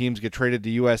Canadian teams get traded to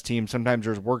U.S. teams, sometimes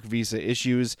there's work visa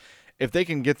issues. If they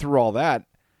can get through all that,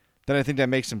 then I think that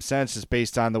makes some sense just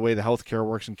based on the way the healthcare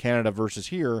works in Canada versus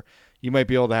here. You might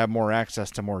be able to have more access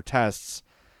to more tests.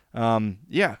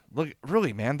 Look,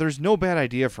 really, man, there's no bad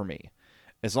idea for me.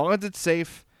 As long as it's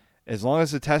safe, as long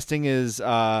as the testing is,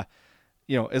 as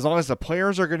long as the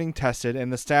players are getting tested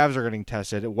and the staffs are getting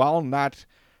tested while not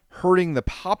hurting the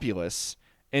populace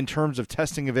in terms of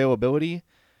testing availability,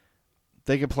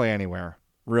 they can play anywhere,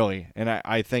 really. And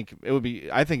I think the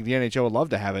NHL would love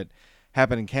to have it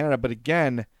happen in Canada. But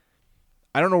again,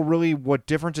 I don't know really what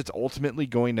difference it's ultimately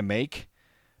going to make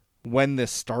when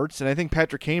this starts. And I think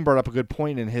Patrick Kane brought up a good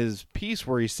point in his piece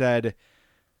where he said,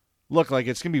 look, like,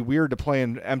 it's going to be weird to play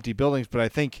in empty buildings, but I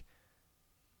think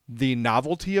the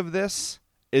novelty of this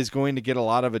is going to get a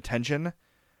lot of attention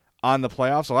on the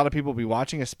playoffs. A lot of people will be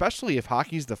watching, especially if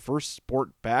hockey's the first sport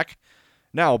back.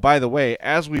 Now, by the way,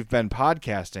 as we've been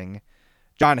podcasting,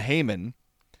 John Heyman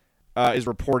is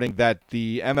reporting that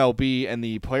the MLB and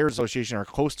the Players Association are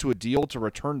close to a deal to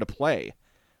return to play.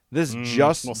 This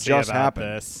just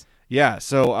happened. Yeah,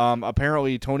 so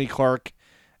apparently Tony Clark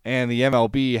and the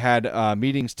MLB had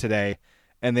meetings today,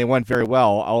 and they went very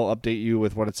well. I'll update you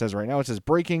with what it says right now. It says,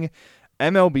 breaking,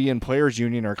 MLB and Players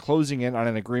Union are closing in on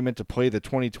an agreement to play the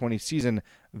 2020 season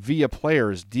via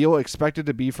Players. Deal expected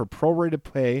to be for prorated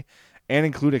pay and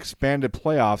include expanded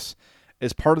playoffs.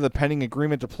 As part of the pending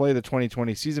agreement to play the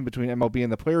 2020 season between MLB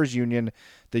and the Players Union,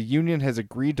 the union has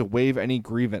agreed to waive any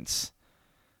grievance.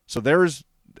 So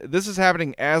this is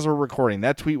happening as we're recording.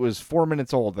 That tweet was 4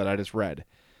 minutes old that I just read.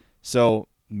 So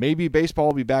maybe baseball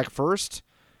will be back first.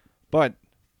 But,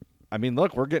 I mean,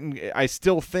 look, I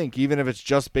still think, even if it's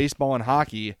just baseball and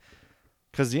hockey,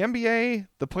 because the NBA,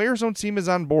 the players don't seem as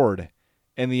on board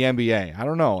in the NBA. I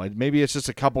don't know. Maybe it's just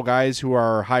a couple guys who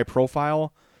are high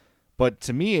profile. But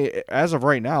to me, as of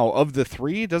right now, of the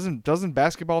three, doesn't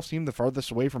basketball seem the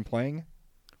farthest away from playing?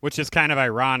 which is kind of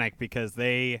ironic because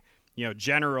they,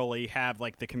 generally have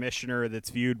like the commissioner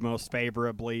that's viewed most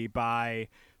favorably by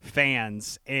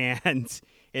fans, and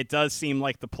it does seem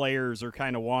like the players are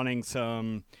kind of wanting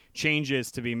some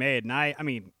changes to be made. And I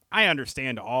mean, I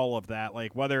understand all of that,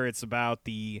 like whether it's about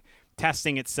the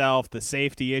testing itself, the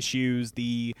safety issues,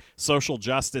 the social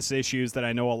justice issues that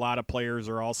I know a lot of players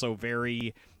are also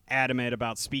very adamant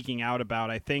about speaking out about.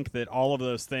 I think that all of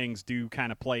those things do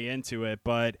kind of play into it,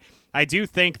 but I do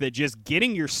think that just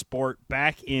getting your sport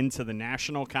back into the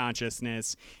national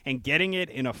consciousness and getting it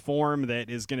in a form that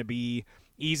is going to be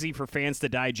easy for fans to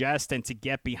digest and to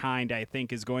get behind, I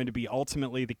think is going to be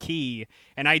ultimately the key.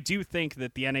 And I do think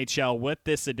that the NHL, with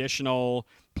this additional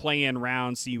play-in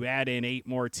round, so you add in 8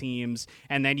 more teams,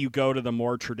 and then you go to the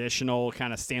more traditional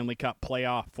kind of Stanley Cup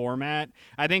playoff format,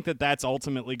 I think that that's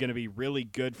ultimately going to be really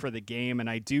good for the game. And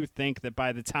I do think that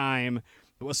by the time,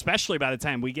 especially by the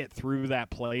time we get through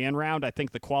that play-in round, I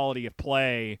think the quality of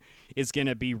play is going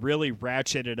to be really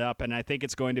ratcheted up, and I think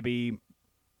it's going to be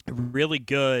really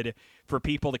good for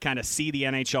people to kind of see the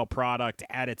NHL product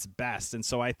at its best. And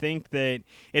so I think that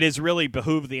it has really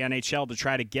behooved the NHL to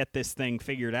try to get this thing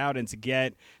figured out and to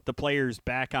get the players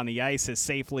back on the ice as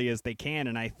safely as they can.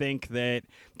 And I think that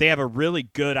they have a really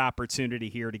good opportunity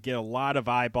here to get a lot of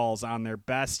eyeballs on their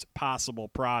best possible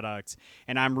product.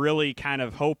 And I'm really kind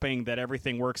of hoping that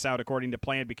everything works out according to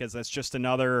plan, because that's just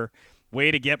another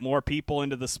way to get more people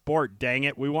into the sport. Dang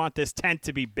it. We want this tent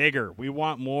to be bigger. We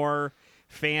want more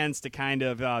fans to kind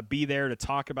of be there to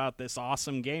talk about this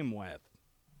awesome game with.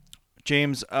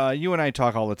 James, you and I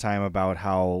talk all the time about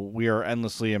how we are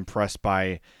endlessly impressed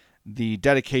by the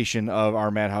dedication of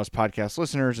our Madhouse podcast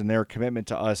listeners and their commitment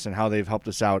to us and how they've helped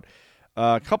us out.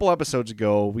 A couple episodes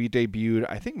ago, we debuted,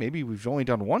 I think maybe we've only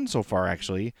done one so far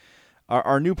actually,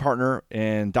 our new partner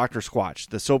in Dr. Squatch,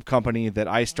 the soap company that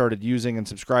I started using and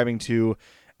subscribing to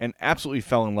and absolutely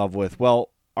fell in love with.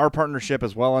 Well, our partnership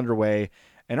is well underway,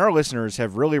 and our listeners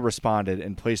have really responded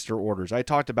and placed their orders. I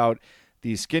talked about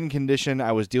the skin condition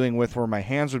I was dealing with where my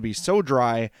hands would be so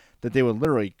dry that they would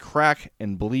literally crack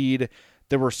and bleed.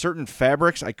 There were certain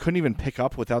fabrics I couldn't even pick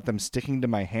up without them sticking to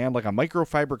my hand, like a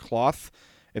microfiber cloth.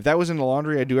 If that was in the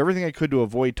laundry, I'd do everything I could to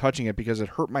avoid touching it because it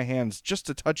hurt my hands just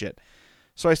to touch it.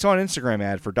 So I saw an Instagram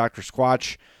ad for Dr.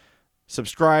 Squatch,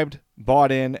 subscribed,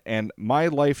 bought in, and my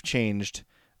life changed.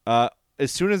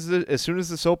 As soon as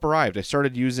the soap arrived, I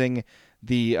started using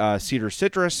the cedar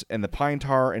citrus and the pine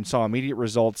tar and saw immediate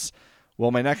results.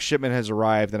 Well, my next shipment has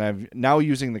arrived, and I'm now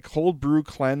using the cold brew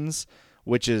cleanse,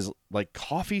 which is like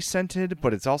coffee scented,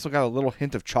 but it's also got a little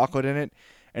hint of chocolate in it,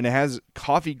 and it has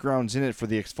coffee grounds in it for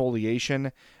the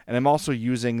exfoliation. And I'm also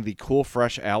using the cool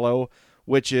fresh aloe,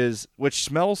 which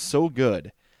smells so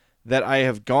good that I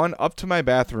have gone up to my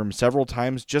bathroom several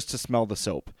times just to smell the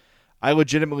soap. I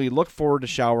legitimately look forward to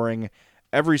showering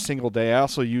every single day. I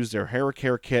also use their hair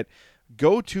care kit.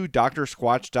 Go to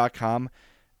drsquatch.com,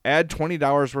 add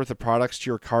 $20 worth of products to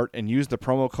your cart, and use the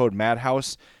promo code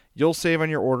MADHOUSE. You'll save on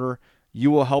your order. You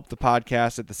will help the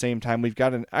podcast at the same time. We've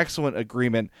got an excellent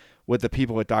agreement with the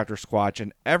people at Dr. Squatch,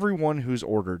 and everyone who's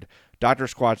ordered Dr.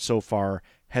 Squatch so far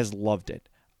has loved it.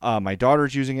 My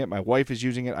daughter's using it. My wife is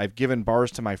using it. I've given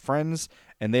bars to my friends,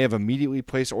 and they have immediately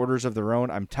placed orders of their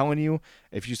own. I'm telling you,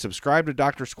 if you subscribe to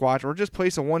Dr. Squatch or just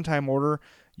place a one-time order,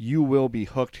 you will be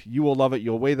hooked. You will love it.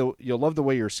 You'll love the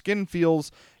way your skin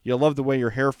feels. You'll love the way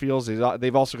your hair feels.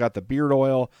 They've also got the beard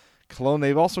oil, cologne.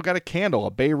 They've also got a candle,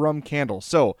 a bay rum candle.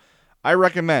 So I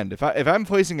recommend, if I'm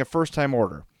placing a first-time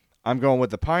order, I'm going with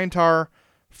the pine tar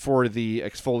for the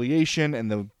exfoliation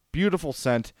and the beautiful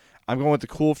scent. I'm going with the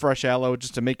cool fresh aloe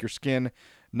just to make your skin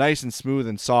nice and smooth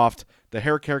and soft. The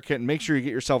hair care kit, and make sure you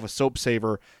get yourself a soap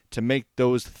saver to make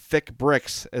those thick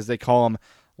bricks, as they call them,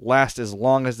 last as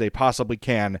long as they possibly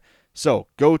can. So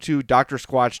go to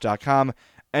drsquatch.com,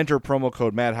 enter promo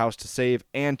code MADHOUSE to save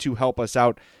and to help us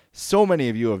out. So many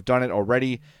of you have done it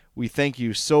already. We thank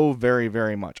you so very,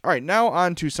 very much. All right, now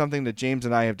on to something that James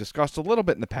and I have discussed a little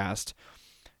bit in the past.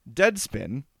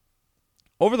 Deadspin,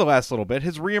 over the last little bit,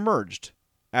 has reemerged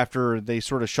after they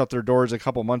sort of shut their doors a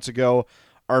couple months ago.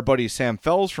 Our buddy Sam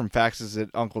Fells from Faxes at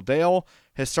Uncle Dale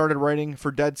has started writing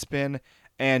for Deadspin,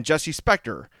 and Jesse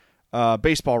Spector,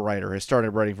 baseball writer, has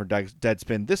started writing for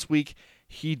Deadspin. This week,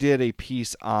 he did a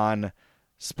piece on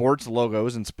sports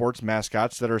logos and sports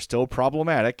mascots that are still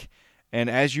problematic, and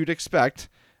as you'd expect,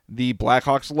 the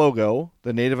Blackhawks logo,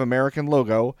 the Native American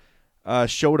logo,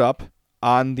 showed up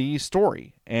on the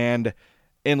story. And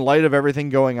in light of everything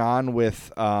going on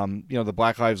with the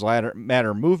Black Lives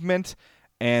Matter movement,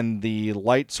 and the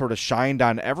light sort of shined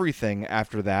on everything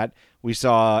after that, we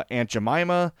saw Aunt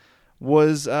Jemima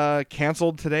was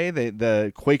canceled today.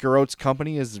 The Quaker Oats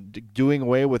company is doing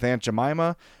away with Aunt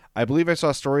Jemima. I believe I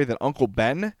saw a story that Uncle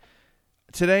Ben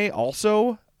today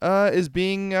also is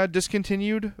being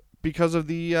discontinued because of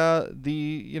the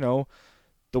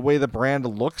way the brand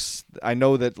looks. I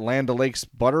know that Land O'Lakes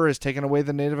butter has taken away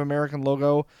the Native American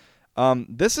logo.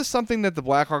 This is something that the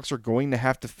Blackhawks are going to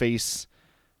have to face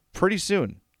pretty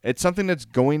soon. It's something that's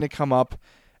going to come up.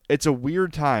 It's a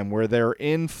weird time where they're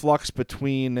in flux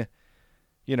between,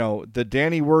 the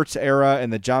Danny Wirtz era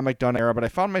and the John McDonough era. But I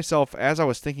found myself, as I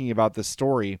was thinking about this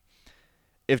story,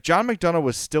 if John McDonough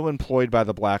was still employed by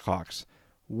the Blackhawks,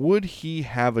 would he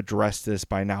have addressed this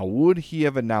by now? Would he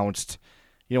have announced,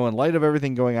 in light of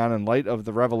everything going on, in light of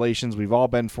the revelations we've all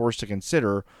been forced to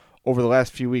consider over the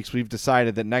last few weeks, we've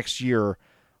decided that next year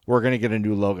we're going to get a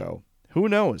new logo. Who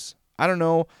knows? I don't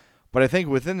know. But I think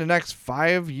within the next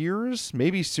 5 years,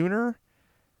 maybe sooner,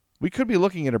 we could be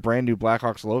looking at a brand new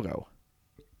Blackhawks logo.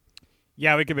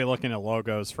 Yeah, we could be looking at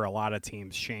logos for a lot of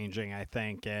teams changing, I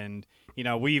think. And,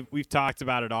 we've talked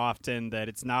about it often that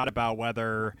it's not about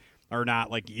whether or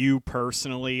not you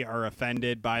personally are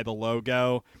offended by the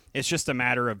logo. It's just a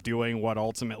matter of doing what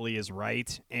ultimately is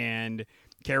right. And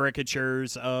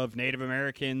caricatures of Native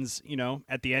Americans,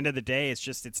 at the end of the day,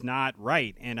 it's not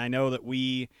right. And I know that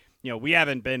we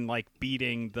haven't been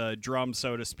beating the drum,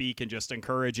 so to speak, and just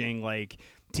encouraging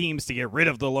teams to get rid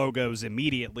of the logos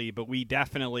immediately, but we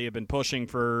definitely have been pushing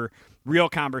for real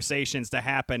conversations to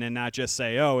happen and not just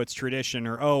say, oh, it's tradition,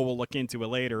 or oh, we'll look into it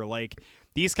later.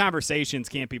 These conversations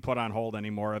can't be put on hold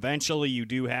anymore. Eventually you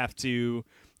do have to,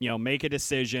 make a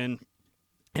decision.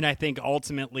 And I think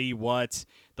ultimately what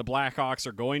the Blackhawks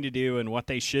are going to do and what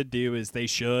they should do is they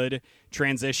should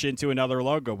transition to another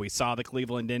logo. We saw the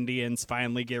Cleveland Indians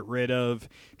finally get rid of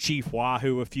Chief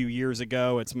Wahoo a few years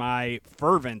ago. It's my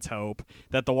fervent hope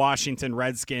that the Washington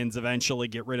Redskins eventually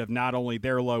get rid of not only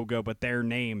their logo but their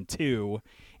name too.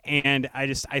 And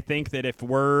I think that if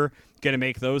we're going to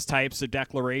make those types of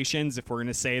declarations, if we're going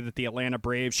to say that the Atlanta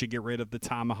Braves should get rid of the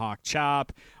Tomahawk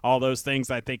Chop, all those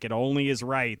things, I think it only is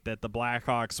right that the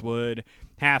Blackhawks would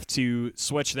have to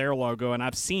switch their logo. And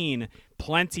I've seen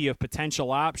plenty of potential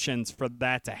options for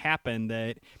that to happen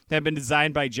that have been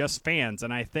designed by just fans.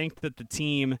 And I think that the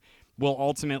team will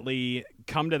ultimately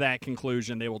come to that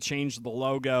conclusion. They will change the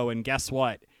logo, and guess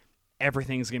what?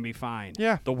 Everything's going to be fine.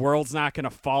 Yeah. The world's not going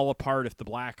to fall apart if the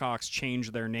Blackhawks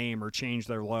change their name or change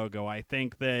their logo. I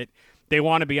think that they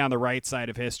want to be on the right side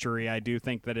of history. I do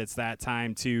think that it's that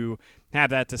time to have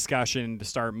that discussion to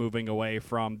start moving away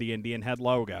from the Indian head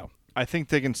logo. I think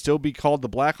they can still be called the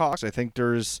Blackhawks. I think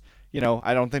there's,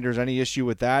 I don't think there's any issue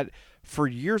with that. For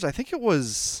years, I think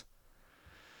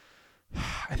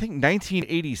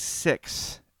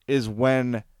 1986 is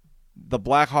when the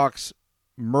Blackhawks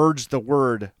merged the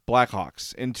word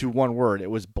Blackhawks into one word. It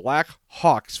was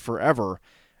Blackhawks forever.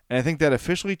 And I think that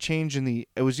officially changed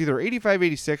it was either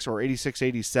 85-86 or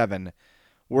 86-87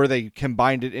 where they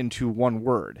combined it into one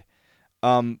word.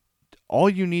 All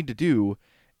you need to do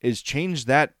is change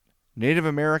that Native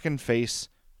American face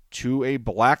to a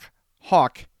black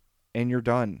hawk and you're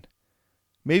done.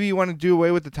 Maybe you want to do away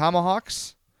with the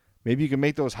tomahawks. Maybe you can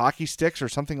make those hockey sticks or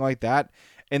something like that.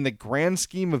 In the grand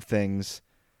scheme of things,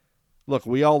 look,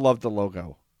 we all love the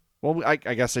logo. Well, I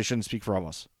guess I shouldn't speak for all of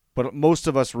us, but most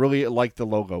of us really like the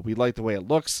logo. We like the way it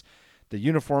looks. The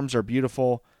uniforms are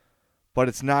beautiful, but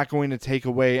it's not going to take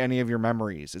away any of your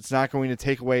memories. It's not going to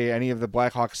take away any of the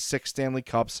Blackhawks' 6 Stanley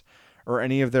Cups or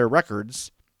any of their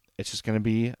records. It's just going to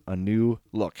be a new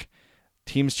look.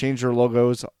 Teams change their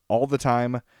logos all the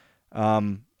time.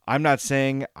 I'm not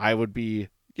saying I would be,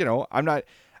 I'm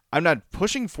not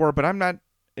pushing for it, but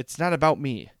it's not about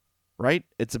me, right?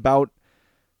 It's about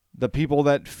the people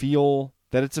that feel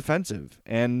that it's offensive.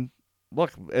 And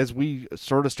look, as we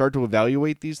sort of start to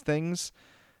evaluate these things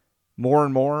more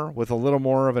and more with a little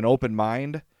more of an open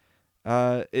mind,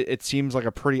 it seems like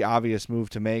a pretty obvious move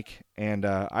to make. And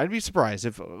I'd be surprised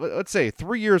if, let's say,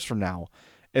 3 years from now,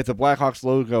 if the Blackhawks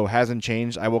logo hasn't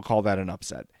changed, I will call that an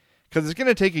upset. Because it's going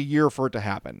to take a year for it to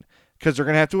happen. Because they're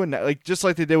going to have to, just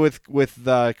like they did with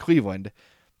Cleveland,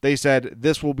 they said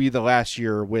this will be the last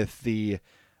year with the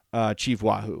Chief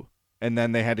Wahoo. And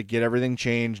then they had to get everything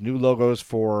changed, new logos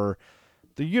for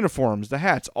the uniforms, the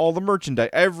hats, all the merchandise,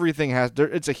 everything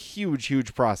it's a huge,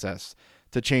 huge process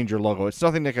to change your logo. It's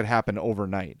nothing that could happen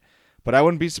overnight. But I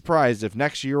wouldn't be surprised if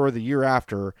next year or the year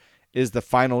after is the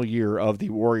final year of the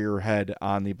Warrior head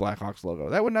on the Blackhawks logo.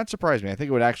 That would not surprise me. I think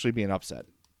it would actually be an upset.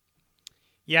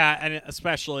 Yeah, and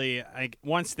especially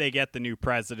once they get the new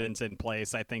president in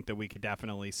place, I think that we could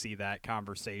definitely see that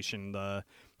conversation, the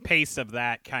pace of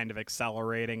that kind of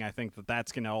accelerating. I think that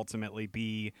that's going to ultimately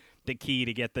be the key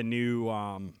to get the new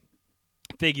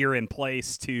figure in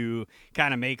place to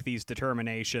kind of make these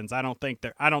determinations. I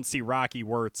don't see Rocky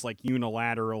Wirtz like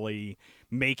unilaterally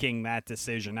making that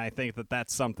decision. I think that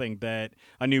that's something that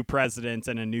a new president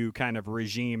and a new kind of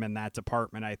regime in that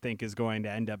department, I think, is going to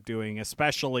end up doing,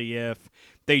 especially if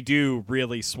they do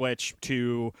really switch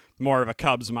to more of a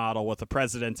Cubs model with a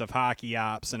president of hockey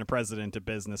ops and a president of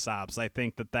business ops. I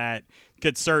think that that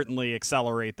could certainly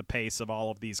accelerate the pace of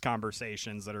all of these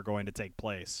conversations that are going to take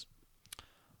place.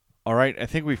 All right, I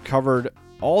think we've covered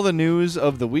all the news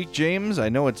of the week, James. I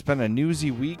know it's been a newsy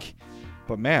week,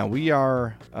 but man, we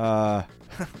are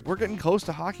we're getting close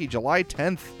to hockey. July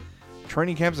 10th,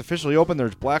 training camp's officially open.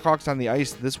 There's Blackhawks on the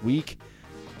ice this week.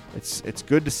 It's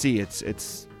good to see.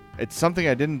 It's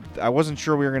something I wasn't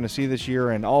sure we were going to see this year,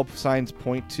 and all signs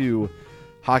point to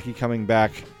hockey coming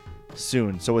back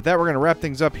soon. So with that, we're going to wrap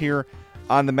things up here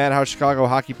on the Madhouse Chicago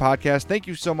Hockey Podcast. Thank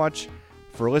you so much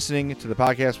for listening to the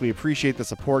podcast. We appreciate the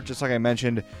support, just like I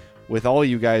mentioned, with all of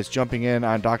you guys jumping in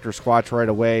on Dr. Squatch right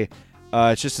away.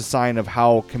 It's just a sign of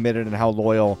how committed and how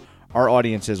loyal our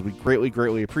audience is. We greatly,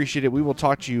 greatly appreciate it. We will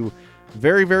talk to you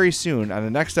very, very soon on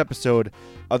the next episode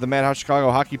of the Madhouse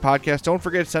Chicago Hockey Podcast. Don't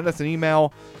forget to send us an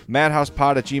email,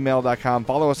 madhousepod@gmail.com.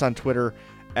 Follow us on Twitter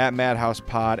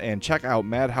 @madhousepod, and check out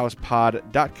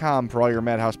madhousepod.com for all your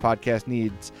Madhouse podcast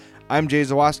needs. I'm Jay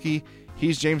Zawoski.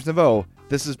 He's James Naveau.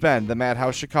 This has been the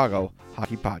Madhouse Chicago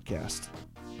Hockey Podcast.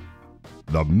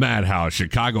 The Madhouse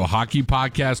Chicago Hockey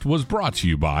Podcast was brought to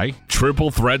you by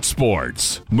Triple Threat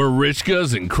Sports,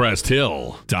 Marishkas and Crest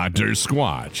Hill, Dr.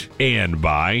 Squatch, and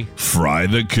by Fry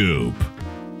the Coop.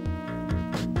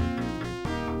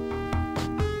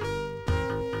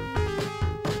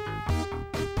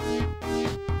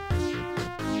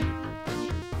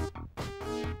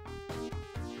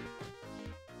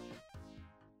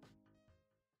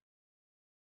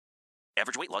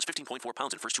 Average weight loss 15.4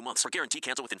 pounds in first 2 months. For guarantee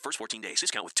cancel within first 14 days.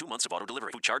 Discount with 2 months of auto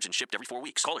delivery. Food charged and shipped every 4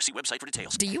 weeks. Call or see website for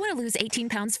details. Do you want to lose 18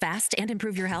 pounds fast and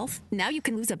improve your health? Now you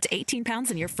can lose up to 18 pounds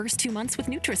in your first 2 months with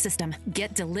Nutrisystem.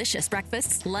 Get delicious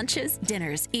breakfasts, lunches,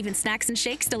 dinners, even snacks and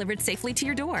shakes delivered safely to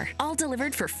your door. All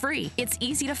delivered for free. It's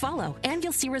easy to follow, and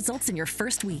you'll see results in your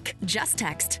first week. Just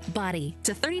text BODY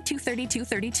to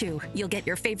 323232. You'll get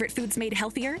your favorite foods made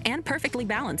healthier and perfectly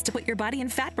balanced to put your body in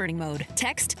fat-burning mode.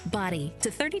 Text BODY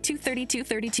to 323232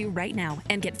 right now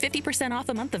and get 50% off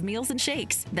a month of meals and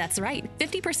shakes. That's right,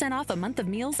 50% off a month of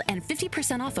meals and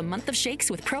 50% off a month of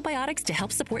shakes with probiotics to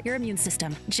help support your immune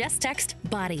system. Just text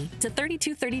BODY to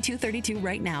 323232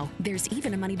 right now. There's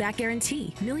even a money-back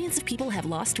guarantee. Millions of people have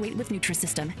lost weight with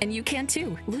Nutrisystem, and you can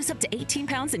too. Lose up to 18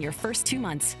 pounds in your first 2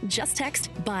 months. Just text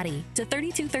BODY to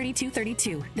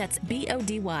 323232. That's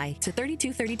BODY to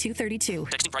 323232.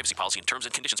 Texting privacy policy and terms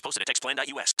and conditions posted at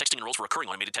textplan.us. Texting enrolls for recurring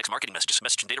automated text marketing messages.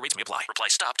 Message and data rates may apply. Reply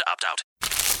STOP to opt out.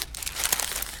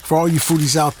 For all you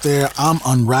foodies out there, I'm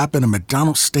unwrapping a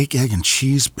McDonald's steak, egg, and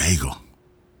cheese bagel.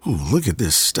 Ooh, look at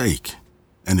this steak.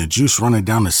 And the juice running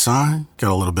down the side.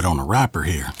 Got a little bit on the wrapper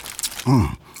here.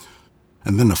 And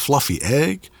then the fluffy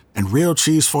egg and real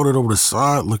cheese folded over the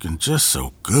side, looking just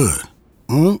so good.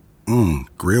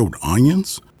 Grilled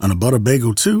onions and a butter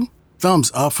bagel too.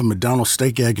 Thumbs up for McDonald's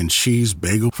steak, egg, and cheese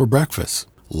bagel for breakfast.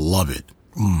 Love it.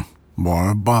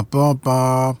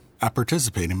 Ba-ba-ba-ba. I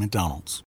participate in McDonald's.